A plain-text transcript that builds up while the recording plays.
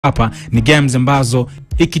hapa ni games ambazo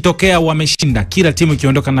ikitokea wameshinda, kila timu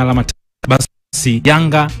ikiondoka na alama basi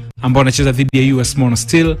Yanga ambao wanacheza dhidi ya US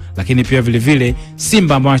Monastir, lakini pia vile vile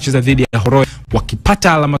Simba ambao wanacheza dhidi ya Horoya,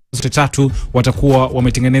 wakipata alama zote tatu watakuwa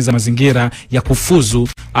wametengeneza mazingira ya kufuzu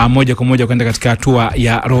moja kwa moja kwenda katika hatua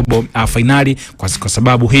ya robo finali, kwa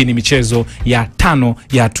sababu hii ni michezo ya 5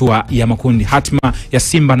 ya hatua ya makundi. Hatima ya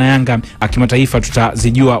Simba na Yanga kimataifa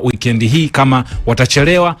tutazijua weekend hii kama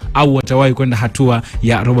watachelewa au watawahi kwenda hatua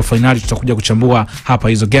ya robo finali. Tutakuja kuchambua hapa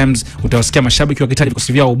hizo games. Utawasikia mashabiki wakitaja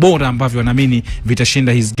vikosi vyao bora ambavyo wanaamini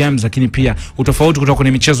vitashinda hizo games, lakini pia utofauti kutoka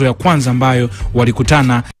kwenye michezo ya kwanza ambayo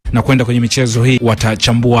walikutana na kwenda kwenye michezo hii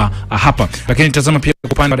watachambua hapa. Lakini tazama pia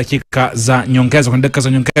kupanda dakika za nyongeza. Kwa dakika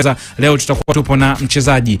za nyongeza leo tutakuwa tupo na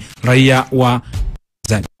mchezaji raia wa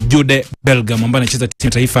Jude Bellingham ambaye anacheza timu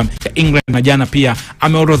ya taifa ya England, na jana pia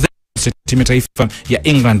ameorodhesha timu ya taifa ya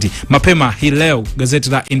England. Mapema hii leo gazeti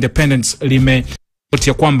la Independent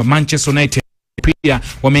limepotea kwamba Manchester United pia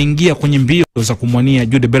wameingia kwenye mbio za kumwania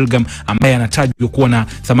Jude Bellingham ambaye anatajwa kuwa na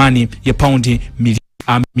thamani ya paundi milioni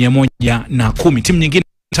 110. Timu nyingine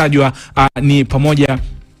tajwa ni pamoja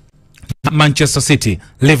Manchester City,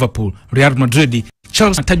 Liverpool, Real Madrid, Chelsea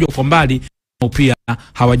anatajwa kwa mbali, pia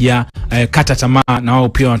hawaja kata tamaa na wao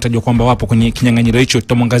pia wanatajwa kwamba wapo kwenye kinyang'anyiro hicho.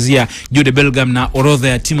 Tutamwangazia Jude Bellingham na orodha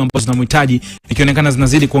ya timu ambazo zinamhitaji ikionekana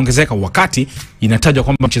zinazidi kuongezeka, wakati inatajwa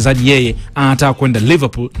kwamba mchezaji yeye anataka kwenda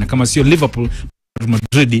Liverpool, na kama sio Liverpool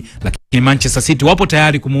Madrid, lakini Manchester City wapo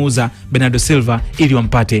tayari kumuuza Bernardo Silva ili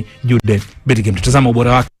wampate Jude Bellingham. Tutazama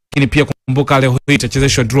ubora wake. Lakini pia kumbuka leo hii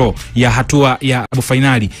itachezeshwa draw ya hatua ya robo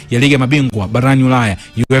finali ya Liga ya Mabingwa barani Ulaya,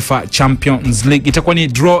 UEFA Champions League. Itakuwa ni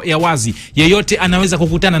draw ya wazi, yeyote anaweza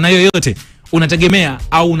kukutana na yoyote. Unategemea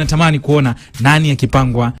au unatamani kuona nani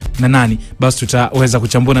akipangwa na nani? Basi tutaweza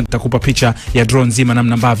kuchambua na tutakupa picha ya draw nzima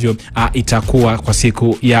namna ambavyo itakuwa kwa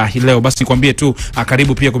siku ya leo. Basi nikwambie tu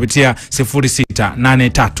karibu pia kupitia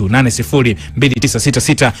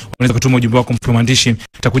 0683802966 unaweza kutuma ujumbe wako mfupi maandishi,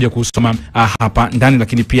 tutakuja kusoma hapa ndani.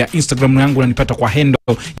 Lakini pia Instagram yangu unanipata kwa handle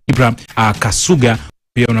Ibra Kasuga,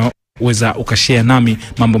 pia unaweza ukashare nami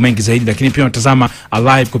mambo mengi zaidi. Lakini pia unatazama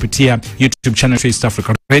live kupitia YouTube channel ya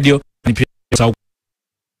EastAfricaRadio, na pia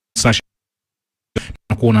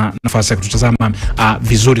kuna nafasi ya kututazama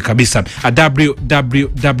vizuri kabisa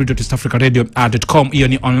www.eastafricaradio.com. hiyo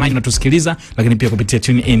ni online unatusikiliza, lakini pia kupitia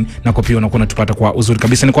tune in na pia unakuwa unatupata kwa uzuri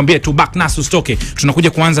kabisa. Nikwambie tu back nasu stoke,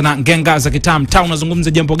 tunakuja kuanza na ngenga za kitaa. Mtaa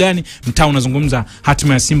unazungumza jambo gani? Mtaa unazungumza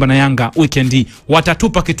hatima ya Simba na Yanga weekend hii,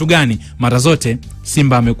 watatupa kitu gani? Mara zote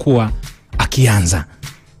Simba amekuwa akianza,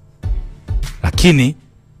 lakini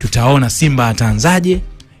tutaona Simba ataanzaje,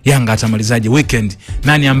 Yanga atamalizaje weekend,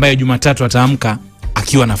 nani ambaye Jumatatu ataamka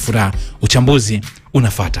akiwa na furaha? Uchambuzi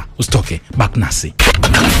unafuata, usitoke, back nasi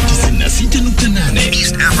 96.8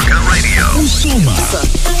 East Africa Radio. Usoma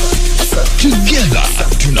together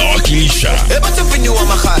tunawakilisha. Eba tupinyua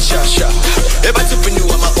mahashasha, eba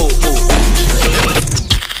tupinyua maopo.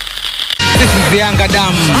 This is Yanga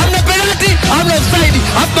damu. Hamna penalty, hamna offside.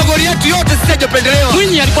 Hapa goli yetu yote sije pendelewa.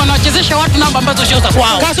 Mwinyi alikuwa anachezesha watu namba ambazo sio za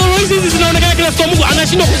kwao. Kasoro hizi zinaonekana kila siku Mungu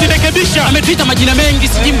anashindwa kuzirekebisha. Ametuita majina mengi,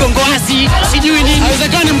 sijui mgongoasi, sijui nini.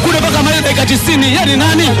 Haiwezekani mkude mpaka mali dakika 90. Yaani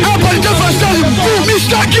nani? Hapa ni tafasali mkuu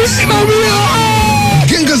mistaki simamia.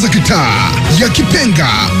 Genga za kitaa ya Kipenga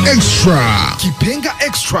Extra. Kipenga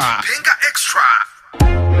Extra. Kipenga Extra.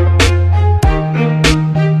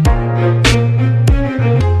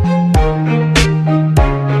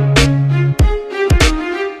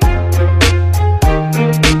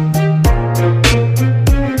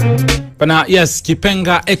 Pana yes,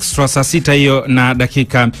 Kipenga Extra saa 6 hiyo na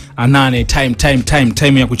dakika 8.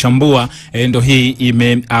 Time ya kuchambua ndo hii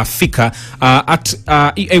imefika. At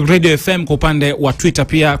Radio FM kwa upande wa Twitter,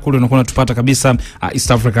 pia kule unakuwa unatupata kabisa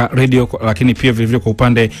East Africa Radio, lakini pia vile vile kwa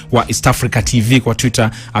upande wa East Africa TV kwa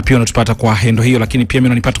Twitter pia unatupata kwa handle hiyo, lakini pia mimi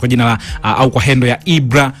unanipata kwa jina la au kwa handle ya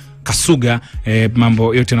Ibra Kasuga.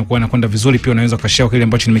 Mambo yote yanakuwa yanakwenda vizuri. Pia unaweza ukashare kile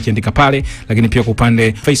ambacho nimekiandika pale, lakini pia kwa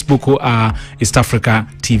upande Facebook East Africa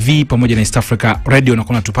TV pamoja na East Africa Radio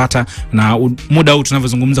unakuwa unatupata, na muda huu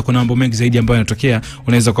tunavyozungumza kuna mambo mengi zaidi ambayo yanatokea.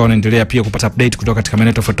 Unaweza kuwa unaendelea pia kupata update kutoka katika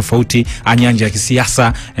maeneo tofauti nyanja ya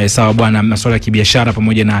kisiasa, sawa bwana, masuala ya kibiashara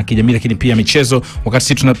pamoja na kijamii, lakini pia michezo. Wakati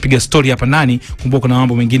sisi tunapiga story hapa ndani, kumbuka kuna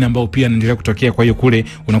mambo mengine ambayo pia yanaendelea kutokea, kwa hiyo kule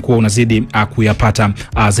unakuwa unazidi kuyapata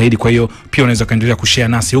zaidi. Kwa hiyo pia unaweza kaendelea kushare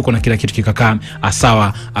nasi huko na kila kitu kikakaa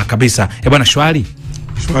sawa kabisa. Bwana shwari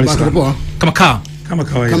sana. Kama kawaida.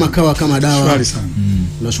 Kama dawa. Shwari sana.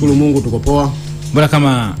 Nashukuru Mungu tuko poa. Mbona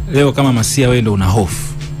kama leo kama Masia wewe ndo una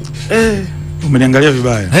hofu? Umeniangalia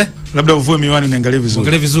vibaya. Labda uvue miwani niangalie vizuri.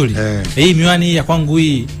 Angalia vizuri. Hii miwani ya kwangu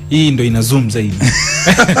hii ndo ina zoom zaidi.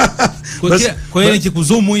 Kwa hiyo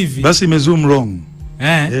nikikuzumu hivi. Basi imezoom wrong.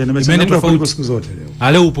 Nimeenda kwa siku zote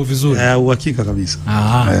leo. Leo upo vizuri. Uhakika kabisa.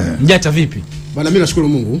 Mjata vipi? Bwana mimi nashukuru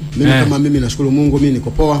Mungu. Kama mimi nashukuru Mungu, mimi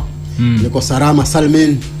niko poa. Niko salama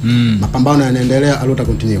salmin. Mapambano yanaendelea, alota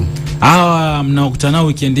continue. Hawa mnaokutana nao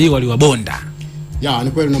weekend hii waliwabonda.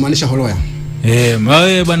 Ni kweli unamaanisha Holoya.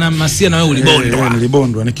 Wewe bwana Masia na wewe ulibondwa.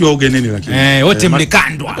 Nilibondwa nikiwa ugenini lakini. Wote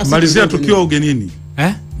mlikandwa. Malizia tukiwa ugenini.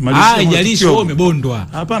 Ijalishi wewe umebondwa.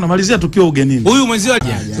 Hapana, malizia tukiwa ugenini. Huyu mwenzio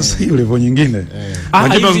aje. Sasa hiyo level nyingine.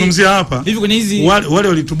 Lakini tunazungumzia hapa. Hivi kwenye hizi wale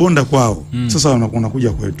walitubonda kwao. Sasa wanakuja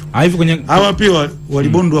kwetu. Hivi kwenye hawa pia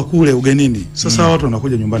walibondwa kule ugenini. Sasa watu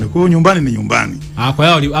wanakuja nyumbani. Kwa hiyo nyumbani ni nyumbani.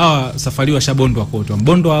 Kwa hiyo hawa safari washabondwa kwetu.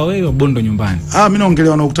 Mbondwa wewe, wabondo nyumbani. Mimi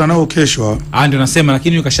naongelea wanaokutana nao kesho. Ndio nasema,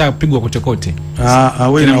 lakini ukashapigwa kote kote.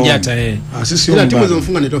 Wewe na mjata sisi ila timu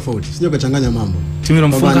zilizofunga ni tofauti. Sije kuchanganya mambo. Timu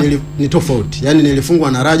iliyofunga ni tofauti. Yaani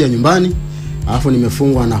nilifungwa na Raja nyumbani, alafu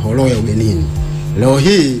nimefungwa na Holoya ugenini. Leo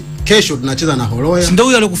hii kesho tunacheza na Holoya. Ndio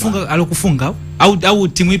huyo alikufunga au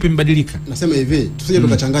timu ipi mbadilika? Nasema hivi, tusije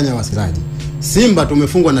tukachanganya wasikilizaji. Simba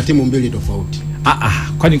tumefungwa na timu mbili tofauti.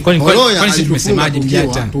 Kwani sisi tumesemaje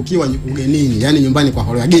mjata? Tukiwa ugenini, yani nyumbani kwa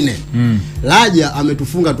Holoya Gine. Raja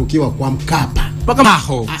ametufunga tukiwa kwa Mkapa. Mpaka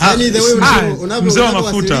maho. Yaani the way unavyo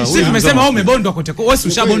mafuta. Sisi tumesema wewe umebondwa kote kote. Wewe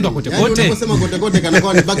ushabondwa kote kote. Yaani unasema kote kote kana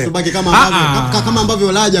kwa ni back to back kama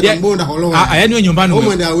ambavyo Raja kambonda Holoya. Yaani wewe nyumbani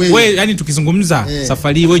wewe, yani tukizungumza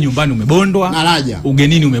safari wewe nyumbani umebondwa na Raja.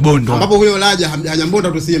 Ugenini umebondwa. Ambapo huyo Raja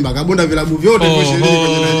hajambonda tu Simba, kabonda vilabu vyote kushiriki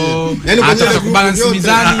kwenye nani. Yaani kwenye kubalance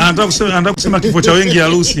mizani. Anataka kusema kifo cha wengi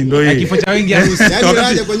harusi ndio hii. Kifo cha wengi harusi.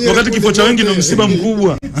 Wakati kifo cha wengi ndio msiba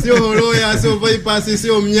mkubwa. Sio Holoya, sio Vipers,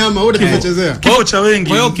 sio mnyama, wote tunachezea. Kifo cha wengi.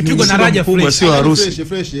 Kwa hiyo ukipigwa na Raja fresh, sio harusi.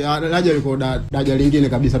 Fresh. Raja liko daraja lingine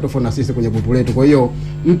kabisa tofauti na sisi kwenye grupu letu. Kwa hiyo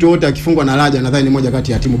mtu wote akifungwa na Raja nadhani ni moja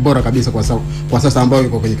kati ya timu bora kabisa kwa sasa ambayo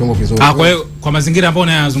iko kwenye kiwango kizuri. Kwa hiyo kwa mazingira ambayo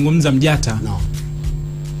unayazungumza mjata.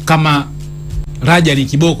 Kama Raja ni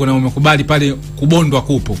kiboko na umekubali pale kubondwa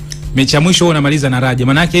kupo. Mechi ya mwisho unamaliza na Raja.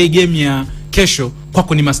 Maana yake hii game ya kesho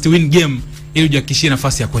kwako ni must win game ili ujihakikishie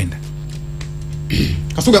nafasi ya kwenda.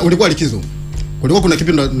 Kasuga ulikuwa likizo. Kulikuwa kuna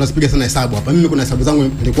kipindi tunazipiga sana hesabu hapa. Mimi kuna hesabu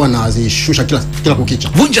zangu nilikuwa nazishusha kila kukicha.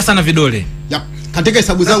 Vunja sana vidole. Katika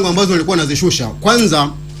hesabu zangu ambazo nilikuwa nazishusha, kwanza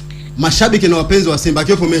mashabiki na wapenzi wa Simba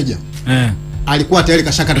akiwepo Meja. Alikuwa tayari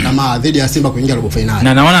kashakata tamaa dhidi ya Simba kuingia robo finali.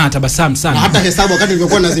 Na naona anatabasamu sana. Na hata hesabu wakati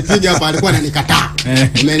nilikuwa nazipiga hapa alikuwa ananikataa.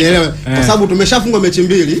 Umeelewa? Kwa sababu tumeshafungwa mechi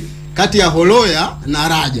mbili kati ya Holoya na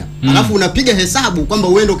Raja. Alafu unapiga hesabu kwamba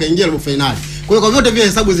uende ukaingia robo finali. Kwa hiyo kwa vyote vile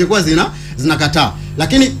hesabu zilikuwa zinakataa.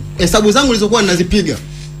 Lakini hesabu zangu nilizokuwa ninazipiga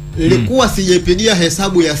nilikuwa sijapigia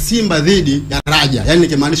hesabu ya Simba dhidi ya Raja, yani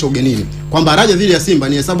nikimaanisha ugenini kwamba Raja dhidi ya Simba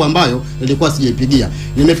ni hesabu ambayo nilikuwa sijaipigia.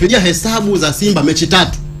 Nimepigia hesabu za Simba mechi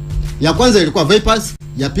tatu. Ya kwanza ilikuwa Vipers,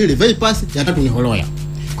 ya pili Vipers, ya tatu ni Holoya.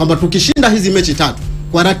 Kwamba tukishinda hizi mechi tatu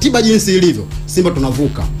kwa ratiba jinsi ilivyo, Simba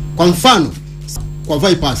tunavuka. Kwa mfano kwa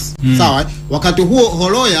Vipers, sawa? Wakati huo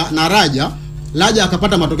Holoya na Raja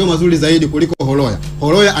akapata matokeo mazuri zaidi kuliko Holoya.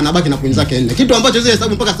 Holoya anabaki na pointi zake 4. Kitu ambacho zile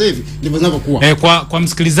hesabu mpaka sasa hivi ndivyo zinavyokuwa. Kwa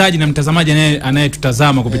msikilizaji na mtazamaji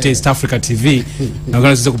anayetutazama kupitia East Africa TV na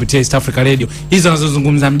unaweza kupitia East Africa Radio. Hizo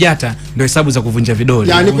anazozungumza mjata ndio hesabu za kuvunja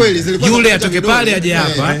vidole. Yaani kweli zilikuwa yule atoke pale aje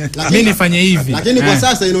hapa. Mimi nifanye hivi. Lakini kwa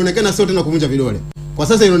sasa inaonekana sio tena kuvunja vidole. Kwa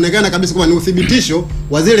sasa inaonekana kabisa kwamba ni uthibitisho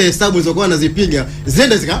wa zile hesabu zilizokuwa nazipiga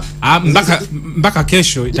zende zika mpaka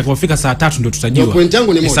kesho itakapofika saa 3 ndio tutajua.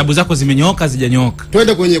 Hesabu zako zimenyooka zijanyooka.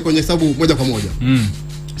 Twende kwenye hesabu moja kwa moja.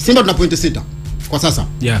 Simba tuna pointi 6 kwa sasa.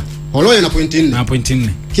 Holoya na pointi 4. Na pointi 4.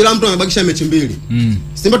 Kila mtu amebakisha mechi mbili.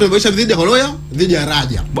 Simba tumebakisha dhidi ya Holoya, dhidi ya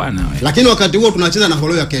Raja. Bwana wewe. Lakini wakati huo tunacheza na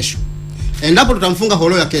Holoya kesho. Endapo tutamfunga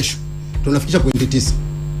Holoya kesho, tunafikisha pointi 9.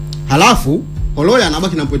 Halafu Holoya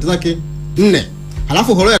anabaki na pointi zake 4.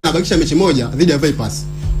 Halafu Holoya anabakisha mechi moja dhidi ya Vipers.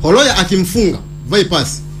 Holoya akimfunga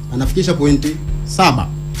Vipers anafikisha pointi 7.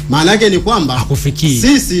 Maana yake ni kwamba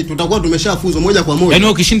sisi tutakuwa tumeshafuzu moja kwa moja. Yaani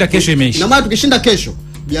ukishinda kesho imeisha. Na maana tukishinda kesho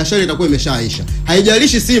biashara itakuwa imeshaisha.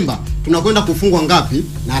 Haijalishi Simba tunakwenda kufungwa ngapi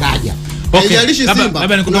na Raja. Haijalishi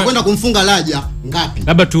Simba tunakwenda kumfunga Raja ngapi.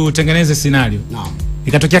 Labda tutengeneze scenario. Naam.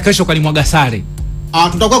 Ikatokea kesho kalimwaga sare.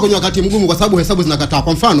 Tutakuwa kwenye wakati mgumu kwa sababu hesabu zinakataa.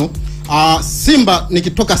 Kwa mfano, Simba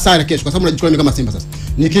nikitoka sare kesho kwa sababu najichukua mimi kama Simba sasa.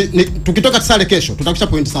 Tukitoka sare kesho tutafikisha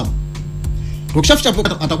pointi 7. Tukishafisha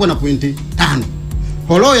atakuwa na pointi 5.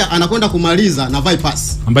 Holoya anakwenda kumaliza na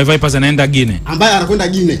Vipers. Ambaye Vipers anaenda Gine. Ambaye anakwenda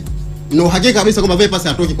Gine. Na uhakika kabisa kwamba Vipers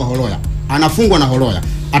hatoki kwa Holoya. Anafungwa na Holoya.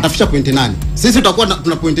 Atafikisha pointi 8. Sisi tutakuwa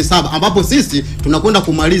tuna pointi 7 ambapo sisi tunakwenda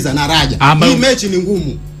kumaliza na Raja. Hii mechi ni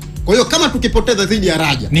ngumu. Kwa hiyo kama tukipoteza dhidi ya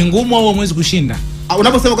Raja ni ngumu au mwezi kushinda?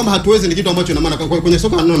 unaposema kama hatuwezi ni kitu ambacho ina maana kwenye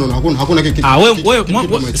soka no, hakuna kitu. Wewe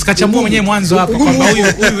sikachambua mwenyewe mwanzo hapa kwamba huyu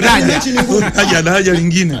Raja haja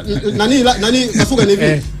lingine. Nani kasuka ni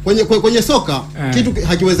hivi. Kwenye soka kitu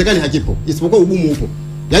hakiwezekani hakipo. Isipokuwa ugumu upo.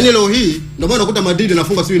 Yaani leo hii ndio maana unakuta Madrid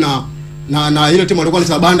inafunga sio na ile timu walikuwa ni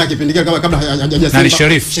Banda kipindika kabla hajaja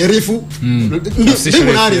Sherifu.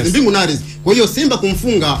 Mbingu Naris. Kwa hiyo Simba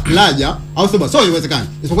kumfunga Raja au Simba sio haiwezekani.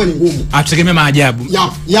 Isipokuwa ni ngumu. Atutegemea maajabu.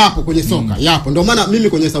 Yapo kwenye soka. Yapo. Ndio maana mimi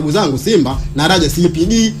kwenye hesabu zangu Simba na Raja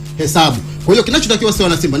siipigi hesabu. Kwa hiyo kinachotakiwa sio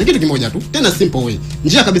wana Simba ni kitu kimoja tu. Tena simple way.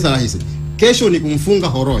 Njia kabisa rahisi. Kesho ni kumfunga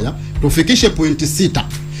Horoya, tufikishe pointi 6.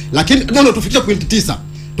 Lakini tufikishe pointi 9.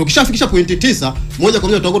 Tukishafikisha pointi 9, moja kwa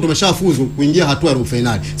moja tutakuwa tumeshafuzu kuingia hatua ya robo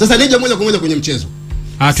finali. Sasa nije moja kwa moja kwenye mchezo.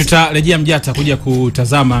 Tutarejea Mjata kuja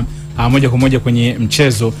kutazama moja kwa moja kwenye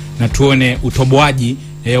mchezo na tuone utoboaji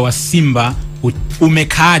wa Simba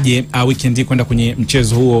umekaaje weekend kwenda kwenye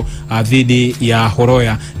mchezo huo dhidi ya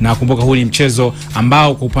Horoya. Na kumbuka huu ni mchezo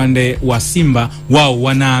ambao kwa upande wa Simba wao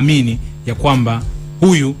wanaamini ya kwamba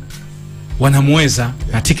huyu wanamweza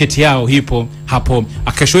na tiketi yao hipo hapo.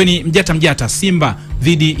 Keshoeni Mjata Simba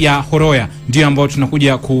dhidi ya Horoya ndio ambao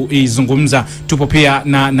tunakuja kuizungumza. Tupo pia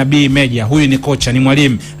na Nabii Media, huyu ni kocha, ni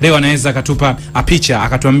mwalimu. Leo anaweza akatupa picha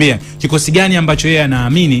akatuambia kikosi gani ambacho yeye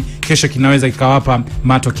anaamini kesho kinaweza kikawapa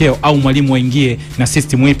matokeo, au mwalimu waingie na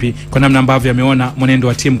system ipi kwa namna ambavyo ameona mwenendo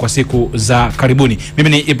wa timu kwa siku za karibuni. Mimi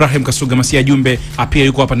ni Ibrahim Kasuga Masia Jumbe, pia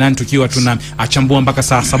yuko hapa ndani tukiwa tunachambua mpaka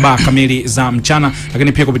saa 7 kamili za mchana,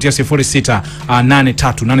 lakini pia kupitia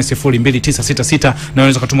 0683802966 na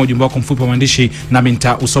unaweza kutuma ujumbe wako mfupi wa maandishi na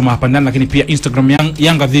nita usoma hapa ndani. Lakini pia Instagram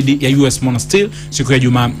Yanga dhidi ya US Monastir siku ya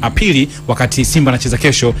Jumapili wakati Simba anacheza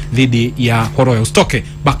kesho dhidi ya Horoya. Usitoke,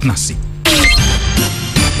 back nasi.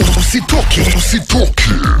 Usitoke.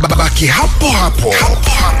 Baki hapo.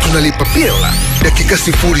 Tunalipa bila dakika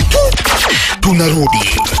 0 tu. Tunarudi.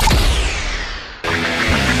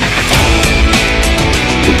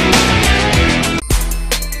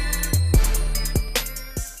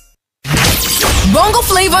 Bongo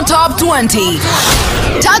Flavor Top 20.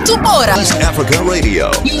 Tatu bora.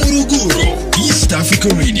 EastAfricaRadio.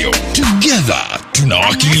 EastAfricaRadio. Together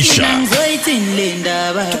tunawakilisha.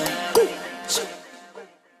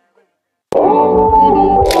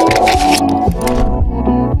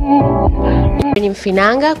 Ni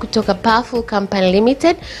Mfinanga kutoka Powerful Company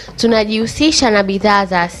Limited. Tunajihusisha na bidhaa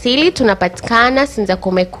za asili. Tunapatikana Sinza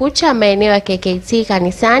Kumekucha, maeneo ya KKT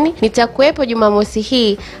kanisani. Nitakuwepo Jumamosi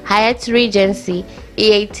hii Hyatt Regency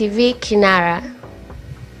EATV Kinara.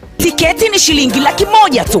 Tiketi ni shilingi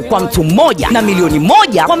 100,000 tu kwa mtu mmoja na milioni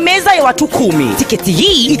 1 kwa meza ya watu 10. Tiketi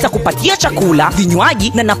hii itakupatia chakula,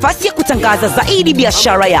 vinywaji na nafasi ya kutangaza zaidi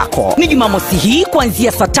biashara yako. Ni Jumamosi hii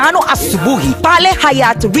kuanzia saa 5 asubuhi pale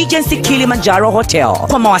Hyatt Regency Kilimanjaro Hotel.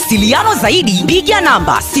 Kwa mawasiliano zaidi piga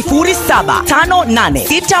namba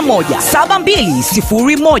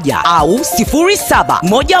 0758617201 au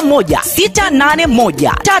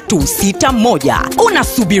 0711681361.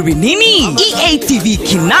 Unasubiri nini? EATV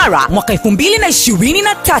Kinara mwaka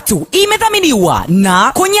 2023 imedhaminiwa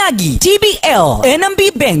na Konyagi, TBL, NMB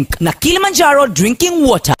Bank na Kilimanjaro Drinking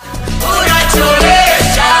Water.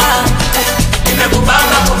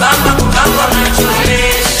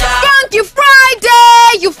 Funky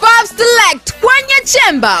Friday, you five select kwenye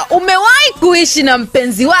chemba. Umewahi kuishi na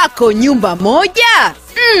mpenzi wako nyumba moja?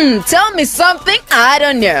 Tell me something I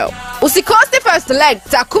don't know. Usikose First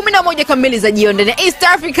Select saa 11 kamili za jioni na East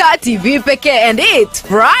Africa TV pekee, and it's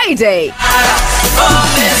Friday.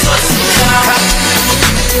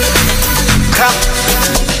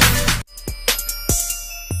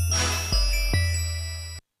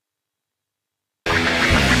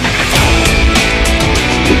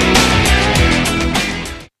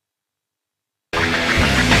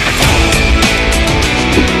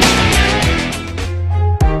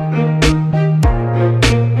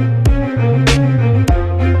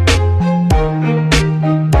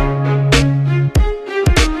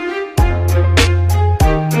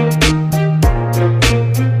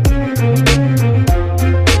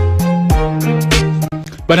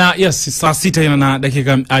 Bana, yes, saa 6 na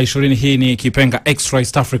dakika 20. Hii ni Kipenga Extra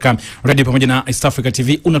East Africa Radio pamoja na East Africa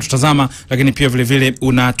TV. Unatutazama lakini pia vile vile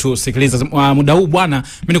unatusikiliza muda huu bwana.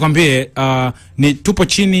 Mimi nikwambie ni tupo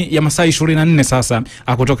chini ya masaa 24 sasa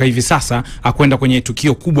kutoka hivi sasa kwenda kwenye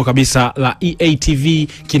tukio kubwa kabisa la EATV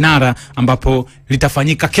Kinara ambapo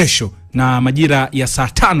litafanyika kesho na majira ya saa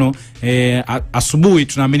 5 asubuhi.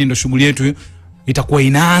 Tunaamini ndio shughuli yetu itakuwa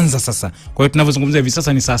inaanza sasa. Kwa hiyo tunavyozungumza hivi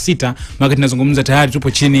sasa ni saa 6, maana tunazungumza tayari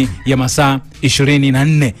tupo chini ya masaa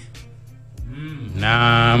 24.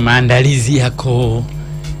 Na maandalizi yako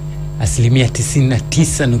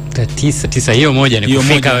 99.99 hiyo moja ni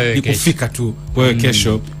kufika wewe, ni kufika tu wewe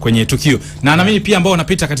kesho kwenye tukio. Na naamini pia ambao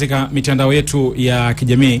unapita katika mitandao yetu ya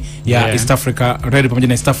kijamii ya East Africa Radio pamoja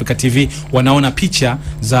na East Africa TV wanaona picha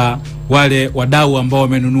za wale wadau ambao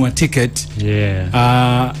wamenunua ticket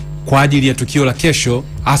kwa ajili ya tukio la kesho,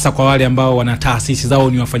 hasa kwa wale ambao wana taasisi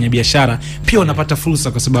zao, ni wafanyabiashara pia wanapata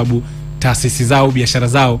fursa, kwa sababu taasisi zao, biashara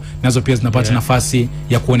zao nazo pia zinapata nafasi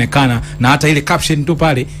ya kuonekana, na hata ile caption tu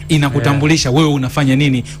pale inakutambulisha wewe unafanya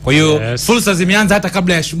nini. Kwa hiyo fursa zimeanza hata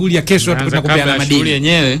kabla ya shughuli ya kesho, tunakupeana madini. Shughuli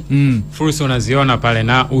yenyewe fursa unaziona pale,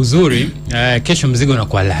 na uzuri kesho mzigo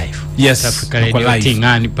unakuwa live. EastAfricaRadio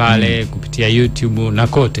ngani pale kupitia YouTube na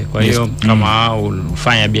kote. Kwa hiyo kama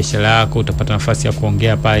ufanya biashara yako utapata nafasi ya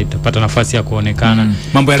kuongea pale, utapata nafasi ya kuonekana.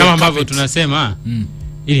 Mambo kama ambavyo tunasema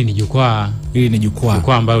Hili ni jukwaa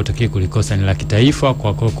ambayo utakie kulikosa, ni la kitaifa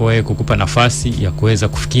kwa wewe kukupa nafasi ya kuweza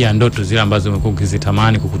kufikia ndoto zile ambazo umekuwa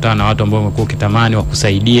ukizitamani, kukutana na watu ambao umekuwa ukitamani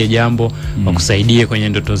wakusaidie jambo, wakusaidie kwenye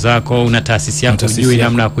ndoto zako. Una taasisi yako hujui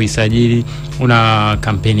namna ya kuisajili, una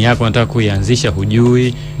kampeni yako unataka kuianzisha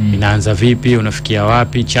hujui inaanza vipi, unafikia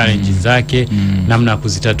wapi, challenges zake, namna ya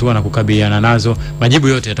kuzitatua na kukabiliana nazo. Majibu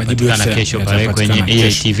yote yatapatikana kesho pale kwenye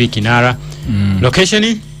AITV Kinara.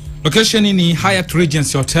 Location ni Hyatt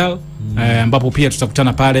Regency Hotel, ambapo pia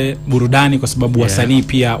tutakutana pale, burudani kwa sababu wasanii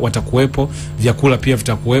pia watakuwepo, vyakula pia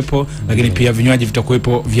vitakuwepo, lakini pia vinywaji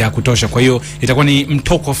vitakuwepo vya kutosha. Kwa hiyo itakuwa ni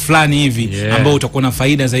mtoko fulani hivi ambao utakuwa na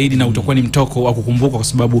faida zaidi, na utakuwa ni mtoko wa kukumbuka, kwa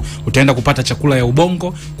sababu utaenda kupata chakula ya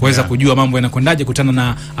ubongo, kuweza kujua mambo yanakwendaje, kutana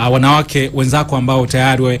na wanawake wenzako ambao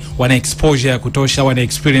tayari wana exposure ya kutosha, wana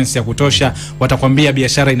experience ya kutosha, watakwambia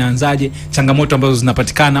biashara inaanzaje, changamoto ambazo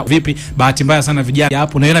zinapatikana vipi. Bahati mbaya sana vijana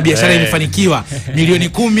hapo naona biashara imefanikiwa, milioni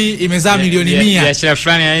 10 imezaa milioni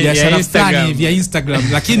 100, biashara fulani vya Instagram,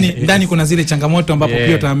 lakini ndani kuna zile changamoto ambapo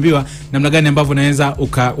pia utaambiwa namna gani ambavyo unaweza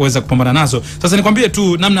ukaweza kupambana nazo. Sasa nikwambie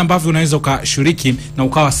tu namna ambavyo unaweza ukashiriki na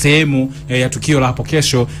ukawa sehemu ya tukio la hapo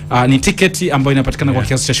kesho. Ni tiketi ambayo inapatikana kwa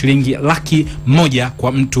kiasi cha shilingi 100,000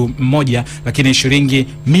 kwa mtu mmoja, lakini shilingi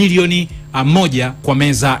milioni 1 kwa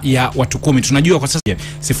meza ya watu 10. Tunajua kwa sasa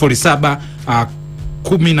 07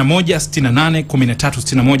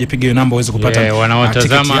 11681361, piga hiyo namba uweze kupata.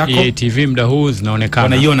 Wanaotazama EATV muda huu zinaonekana,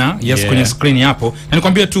 wanaiona kwenye screen hapo. Na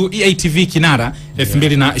nikwambia tu EATV Kinara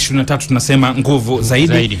 2023 tunasema nguvu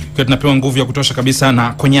zaidi. Kwa tunapewa nguvu ya kutosha kabisa na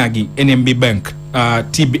Konyagi, NMB Bank,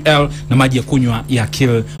 TBL na maji ya kunywa ya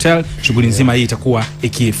Kill Hotel. Shughuli nzima hii itakuwa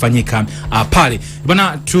ikifanyika pale.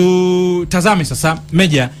 Bwana, tutazame sasa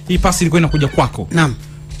Meja, hii pasi ilikuwa inakuja kwako. Naam.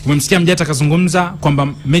 Umemsikia Mjata kazungumza kwamba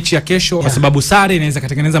mechi ya kesho kwa sababu sare inaweza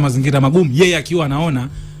katengeneza mazingira magumu. Yeye akiwa anaona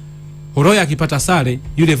Horoya akipata sare,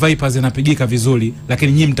 yule Vipers anapigika vizuri,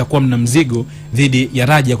 lakini nyinyi mtakuwa mna mzigo dhidi ya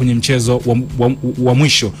Raja kwenye mchezo wa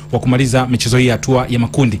mwisho wa kumaliza michezo hii hatua ya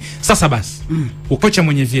makundi. Sasa basi, ukocha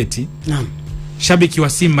mwenye vyeti, shabiki wa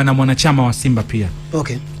Simba na mwanachama wa Simba pia.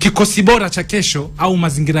 Kikosi bora cha kesho au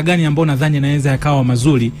mazingira gani ambayo nadhani yanaweza yakawa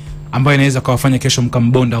mazuri ambayo yanaweza kawafanya kesho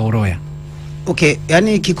mkambonda Horoya?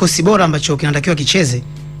 Yani kikosi bora ambacho kinatakiwa kicheze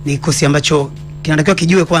ni kikosi ambacho kinatakiwa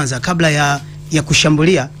kijue kwanza kabla ya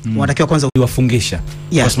kushambulia, wanatakiwa kwanza kuwafungisha.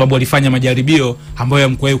 Kwa sababu walifanya majaribio ambayo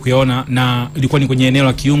hamkuwahi kuyaona, na ilikuwa ni kwenye eneo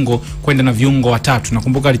la kiungo kwenda na viungo watatu.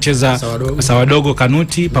 Nakumbuka alicheza Sawadogo,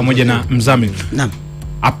 Kanuti pamoja na Mzamil.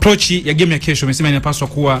 Approach ya game ya kesho umesema inapaswa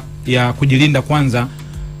kuwa ya kujilinda kwanza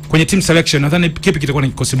kwenye team selection. Nadhani kipi kitakuwa ni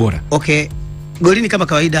kikosi bora? Golini kama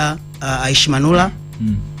kawaida Aishi Manula,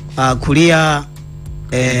 kulia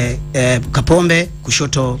Kapombe,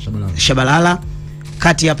 kushoto Shabalala,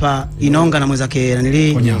 kati hapa Inonga na mwenzake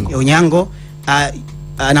Onyango.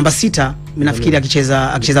 Namba 6 mimi nafikiri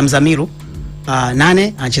akicheza Mzamiru,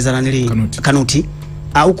 8 anacheza Kanuti.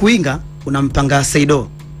 Huku winga unampanga Saido,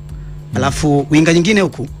 alafu winga nyingine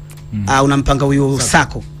huku unampanga huyu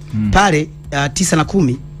Sako. Pale 9 na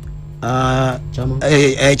 10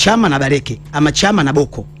 Chama na Bareke ama Chama na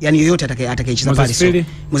Boko, yani yoyote atakayecheza pale.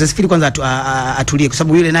 Moses Fili kwanza atulie, kwa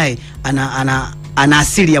sababu yule naye ana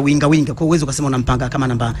asili ya winga, kwa uwezo ukasema unampanga kama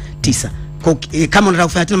namba 9. Kwa kama unataka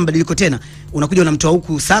kufanya tena mabadiliko tena, unakuja unamtoa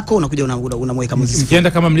huku Sako, unakuja unamweka Moses Fili.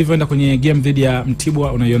 Ukienda kama mlivyoenda kwenye game dhidi ya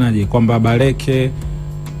Mtibwa, unaionaje kwamba Bareke,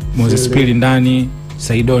 Moses Fili ndani,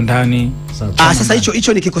 Saido ndani? Sasa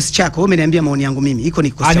hicho ni kikosi chako. Wewe umeniambia maoni yangu mimi. Iko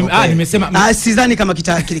ni kikosi chako. Nimesema sidhani kama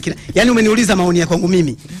yani umeniuliza maoni ya kwangu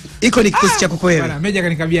mimi. Iko ni kikosi chako wewe. Bwana Meja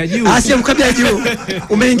kanikabia juu. Sio mkabia juu.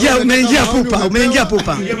 Umeingia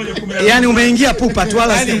pupa. Yani umeingia pupa tu,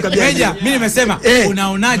 wala sio mkabia. Meja, mimi nimesema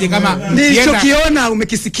unaonaje kama nilichokiona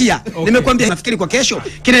umekisikia. Nimekwambia nafikiri kwa kesho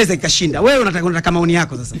kinaweza kikashinda. Wewe unataka maoni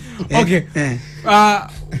yako sasa.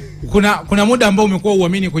 kuna muda ambao umekuwa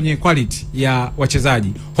uamini kwenye quality ya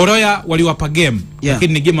wachezaji. Horoya waliwapa game,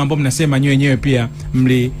 lakini ni game ambayo mnasema nyewe wenyewe pia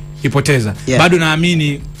mliipoteza. Bado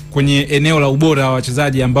naamini kwenye eneo la ubora wa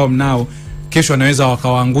wachezaji ambao mnao, kesho wanaweza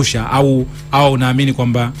wakawaangusha, au naamini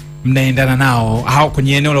kwamba mnaendana nao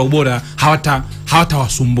kwenye eneo la ubora,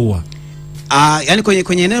 hawatawasumbua. Yani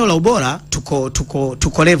kwenye eneo la ubora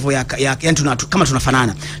tuko level yani kama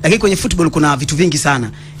tunafanana, lakini kwenye football kuna vitu vingi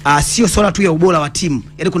sana. Sio swala tu ya ubora wa timu,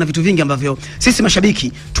 yani kuna vitu vingi ambavyo sisi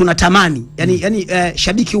mashabiki tunatamani, yani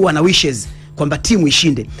shabiki huwa na wishes kwamba timu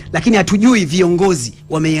ishinde, lakini hatujui viongozi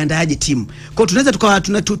wameiandaaje timu. Kwa hiyo tunaweza tukawa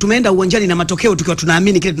tumeenda uwanjani na matokeo tukiwa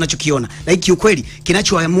tunaamini kile tunachokiona, lakini kiukweli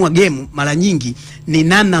kinachoamua game mara nyingi ni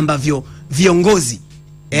namna ambavyo viongozi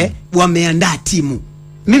wameandaa timu.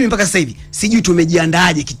 Mimi mpaka sasa hivi sijui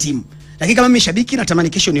tumejiandaaje kitimu, lakini kama mimi shabiki natamani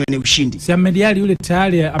kesho nione ushindi. Si Ahmed yule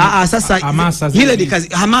tayari sasa hamasa ile ni kazi.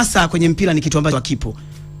 Hamasa kwenye mpira ni kitu ambacho hakipo.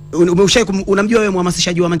 Unamjua wewe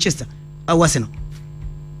mhamasishaji wa Manchester au Arsenal?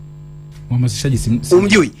 Mhamasishaji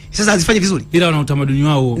umjui. Sasa hazifanyi vizuri, ila wana utamaduni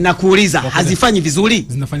wao. Na kuuliza hazifanyi vizuri?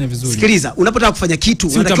 Zinafanya vizuri. Sikiliza, unapotaka kufanya kitu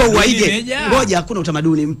unatakiwa uwaige. Ngoja, hakuna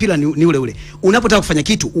utamaduni, mpira ni ule ule. Unapotaka kufanya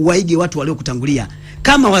kitu uwaige watu waliokutangulia.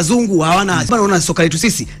 Kama wazungu hawana, maana unaona soka letu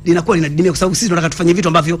sisi linakuwa linadidimia kwa sababu sisi tunataka tufanye vitu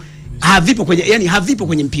ambavyo havipo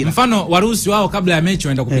kwenye mpira. Mfano Warusi wao kabla ya mechi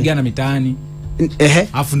waenda kupigana mitaani.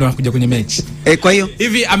 Afu ndo wanakuja kwenye mechi. Kwa hiyo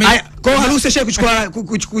hivi kwa Urusi sasa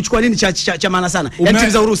kuchukua nini cha maana sana? Timu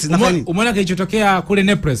za Urusi zinafanya nini? Umeona kilichotokea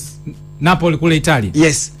kule Napoli kule Italia?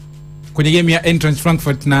 Yes. Kwenye game ya Eintracht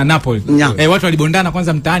Frankfurt na Napoli. Watu walibondana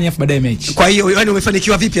kwanza mtaani afu baadaye mechi. Kwa hiyo yani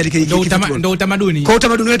umefanikiwa vipi ndio utamaduni. Kwa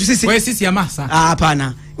utamaduni wetu sisi. Kwa sisi hamasa.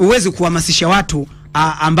 Hapana. Uweze kuhamasisha watu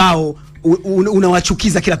ambao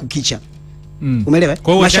unawachukiza kila kukicha. Umeelewa?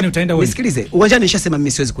 Kwa hiyo uwanjani utaenda wewe. Nisikilize. Uwanjani nishasema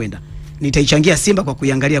mimi siwezi kwenda. Nitaichangia Simba kwa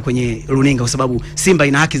kuiangalia kwenye runinga kwa sababu Simba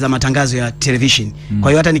ina haki za matangazo ya television.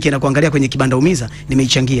 Kwa hiyo hata nikienda kuangalia kwenye kibanda umiza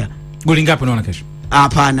nimeichangia. Goli ngapi unaona kesho?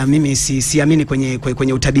 Hapana, mimi siamini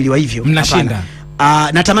kwenye utabiri wa hivyo. Mnashinda.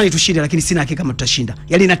 Natamani tushinde lakini sina hakika kama tutashinda.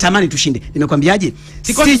 Yaani natamani tushinde. Nimekwambiaje?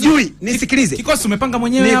 Sijui, nisikilize. Kikosi umepanga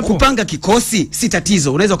mwenyewe hapo. Kupanga kikosi si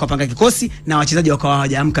tatizo. Unaweza ukapanga kikosi na wachezaji wakawa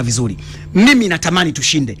hawajaamka vizuri. Mimi natamani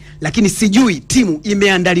tushinde, lakini sijui timu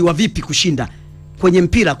imeandaliwa vipi kushinda. Kwenye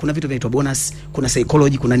mpira kuna vitu vinaitwa bonus, kuna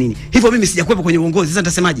psychology, kuna nini. Hivyo mimi sijakuepo kwenye uongozi. Sasa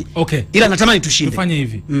nitasemaje? Ila natamani tushinde. Tufanye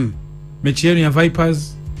hivi. Mechi yenu ya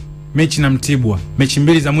Vipers, mechi na Mtibwa, mechi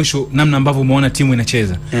mbili za mwisho, namna ambavyo umeona timu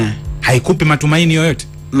inacheza. Haikupi matumaini yoyote?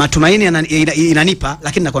 Matumaini inanipa,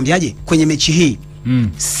 lakini nakwambiaje, kwenye mechi hii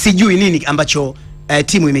sijui nini ambacho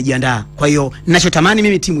timu imejiandaa. Kwa hiyo ninachotamani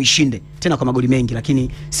mimi timu ishinde tena kwa magoli mengi,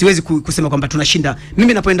 lakini siwezi kusema kwamba tunashinda.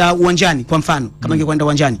 Mimi napoenda uwanjani, kwa mfano kama ningekwenda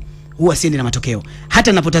uwanjani huwa siendi na matokeo.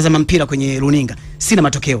 Hata ninapotazama mpira kwenye runinga sina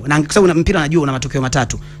matokeo, na kwa sababu mpira najua una matokeo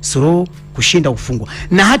matatu: suluhu, kushinda, kufungwa.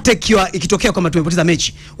 Na hata ikitokea kwamba tumepoteza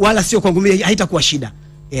mechi, wala sio kwangu mimi haitakuwa shida.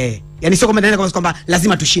 Yani sio kwamba naenda kwamba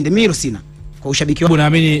lazima tushinde. Mimi hilo sina. Kwa ushabiki wangu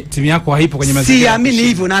naamini timu yako haipo kwenye mazingira. Siamini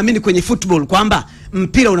hivyo, naamini kwenye football kwamba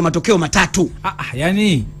mpira una matokeo matatu.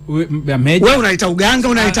 Yani wewe unaita uganga,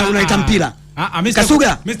 unaita mpira.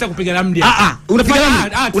 Kasuga, mimi sitakupiga ramli. Unapiga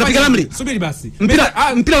ramli. Unapiga ramli. Subiri basi.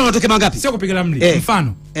 Mpira unatokea mangapi? Sio kupiga ramli.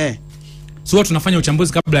 Mfano. Sio tunafanya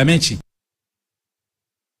uchambuzi kabla ya mechi.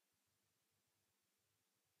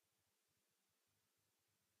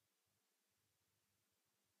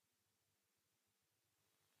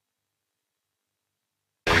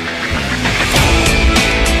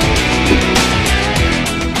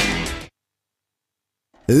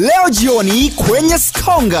 Leo jioni kwenye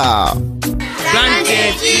Skonga.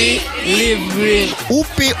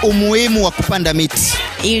 Upi umuhimu wa kupanda miti?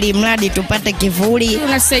 Ili mradi tupate kivuli,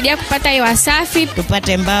 unasaidia kupata hewa safi,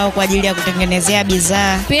 tupate mbao kwa ajili ya kutengenezea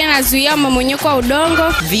bidhaa. Pia inazuia mmomonyoko wa udongo,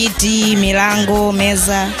 viti, milango,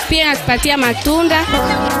 meza. Pia inatupatia matunda.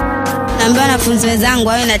 Naambia wanafunzi wenzangu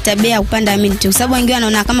wawe na tabia ya kupanda miti, kwa sababu wengine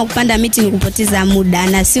wanaona kama kupanda miti ni kupoteza muda,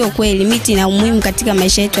 na sio kweli. Miti ina umuhimu katika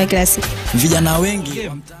maisha yetu ya kila siku. Vijana wengi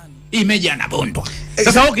imeja na bondo.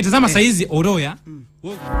 Sasa wewe ukitazama saa hizi Oroya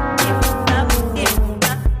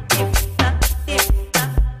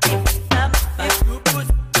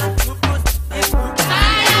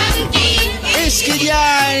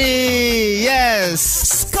Ishkijani. Yes.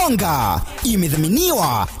 Skonga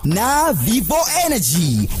imedhaminiwa na Vivo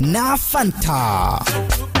Energy na Fanta.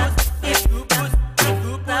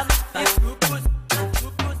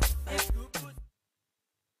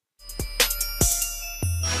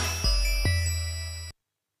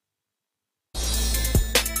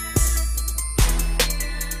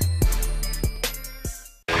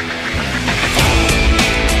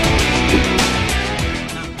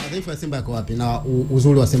 Simba yako wapi na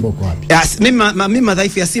uzuri wa Simba uko wapi? Mimi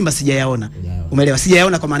madhaifu ya Simba sijayaona. Umeelewa?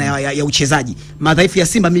 Sijayaona kwa maana ya uchezaji. Madhaifu ya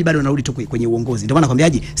Simba mimi bado narudi tu kwenye uongozi. Ndio maana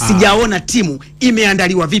nakwambiaje, sijaona timu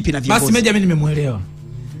imeandaliwa vipi na viongozi. Basi Meja mimi nimemuelewa.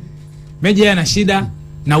 Meja ana shida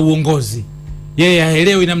na uongozi. Yeye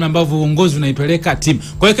haelewi namna ambavyo uongozi unaipeleka timu.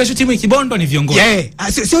 Kwa hiyo kesho timu ikibondwa ni viongozi.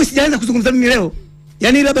 Sio sijaanza kuzungumza mimi leo.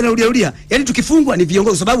 Yaani labda narudia. Yaani tukifungwa ni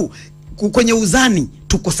viongozi sababu kwenye uzani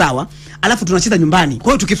tuko sawa, alafu tunacheza nyumbani. Kwa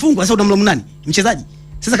hiyo tukifungwa sasa unamlaumu nani? Mchezaji.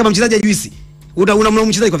 Sasa kama mchezaji hajuisi, unamlaumu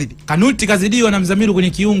mchezaji kwa vipi? Kanuti kazidiwa na Mzamiru kwenye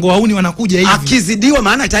kiungo, hauni wanakuja hivi. Akizidiwa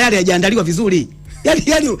maana tayari hajaandaliwa vizuri.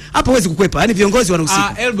 Yaani hapo huwezi kukwepa. Yaani viongozi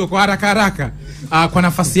wanahusika. Elbo kwa haraka. Kwa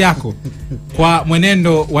nafasi yako, kwa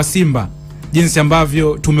mwenendo wa Simba jinsi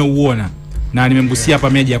ambavyo tumeuona, na nimemgusia hapa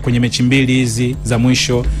Meja kwenye mechi mbili hizi za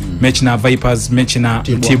mwisho, mechi na Vipers, mechi na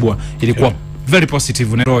Mtibwa, ilikuwa very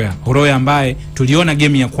positive na Horoya ambaye tuliona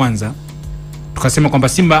game ya kwanza tukasema kwamba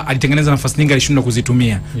Simba alitengeneza nafasi nyingi alishindwa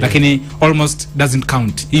kuzitumia, lakini almost doesn't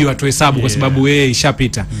count. Hiyo hatuhesabu kwa sababu yeye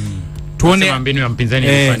ishapita. Tuone mbinu ya mpinzani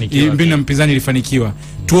ilifanikiwa. Mbinu ya mpinzani ilifanikiwa.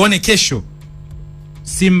 Tuone kesho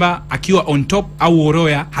Simba akiwa on top au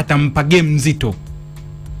Horoya hatampa game nzito.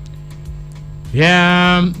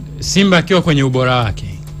 Simba akiwa kwenye ubora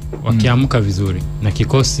wake, wakiamka vizuri na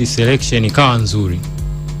kikosi selection ikawa nzuri.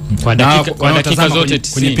 Kwa dakika zote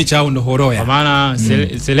 90 kwenye picha au ndo Horoya. Kwa maana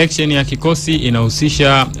selection ya kikosi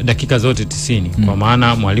inahusisha dakika zote 90. Kwa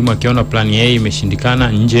maana mwalimu akiona plan A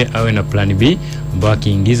imeshindikana nje awe na plan B ambayo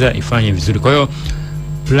akiingiza ifanye vizuri. Kwa hiyo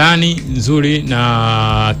plani nzuri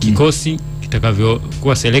na kikosi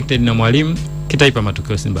kitakavyokuwa selected na mwalimu kitaipa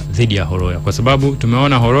matokeo Simba dhidi ya Horoya, kwa sababu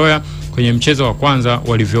tumeona Horoya kwenye mchezo wa kwanza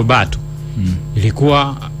walivyobatu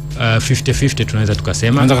ilikuwa 50-50 tunaweza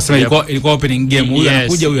tukasema. Ilikuwa opening game, huyu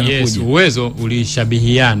anakuja huyu anakuja. Uwezo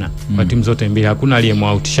ulishabihiana kwa timu zote mbili, hakuna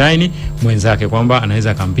aliyemwoutshine mwenzake kwamba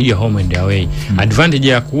anaweza akampiga home and away. Advantage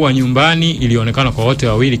ya kuwa nyumbani ilionekana kwa wote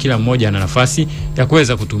wawili, kila mmoja ana nafasi ya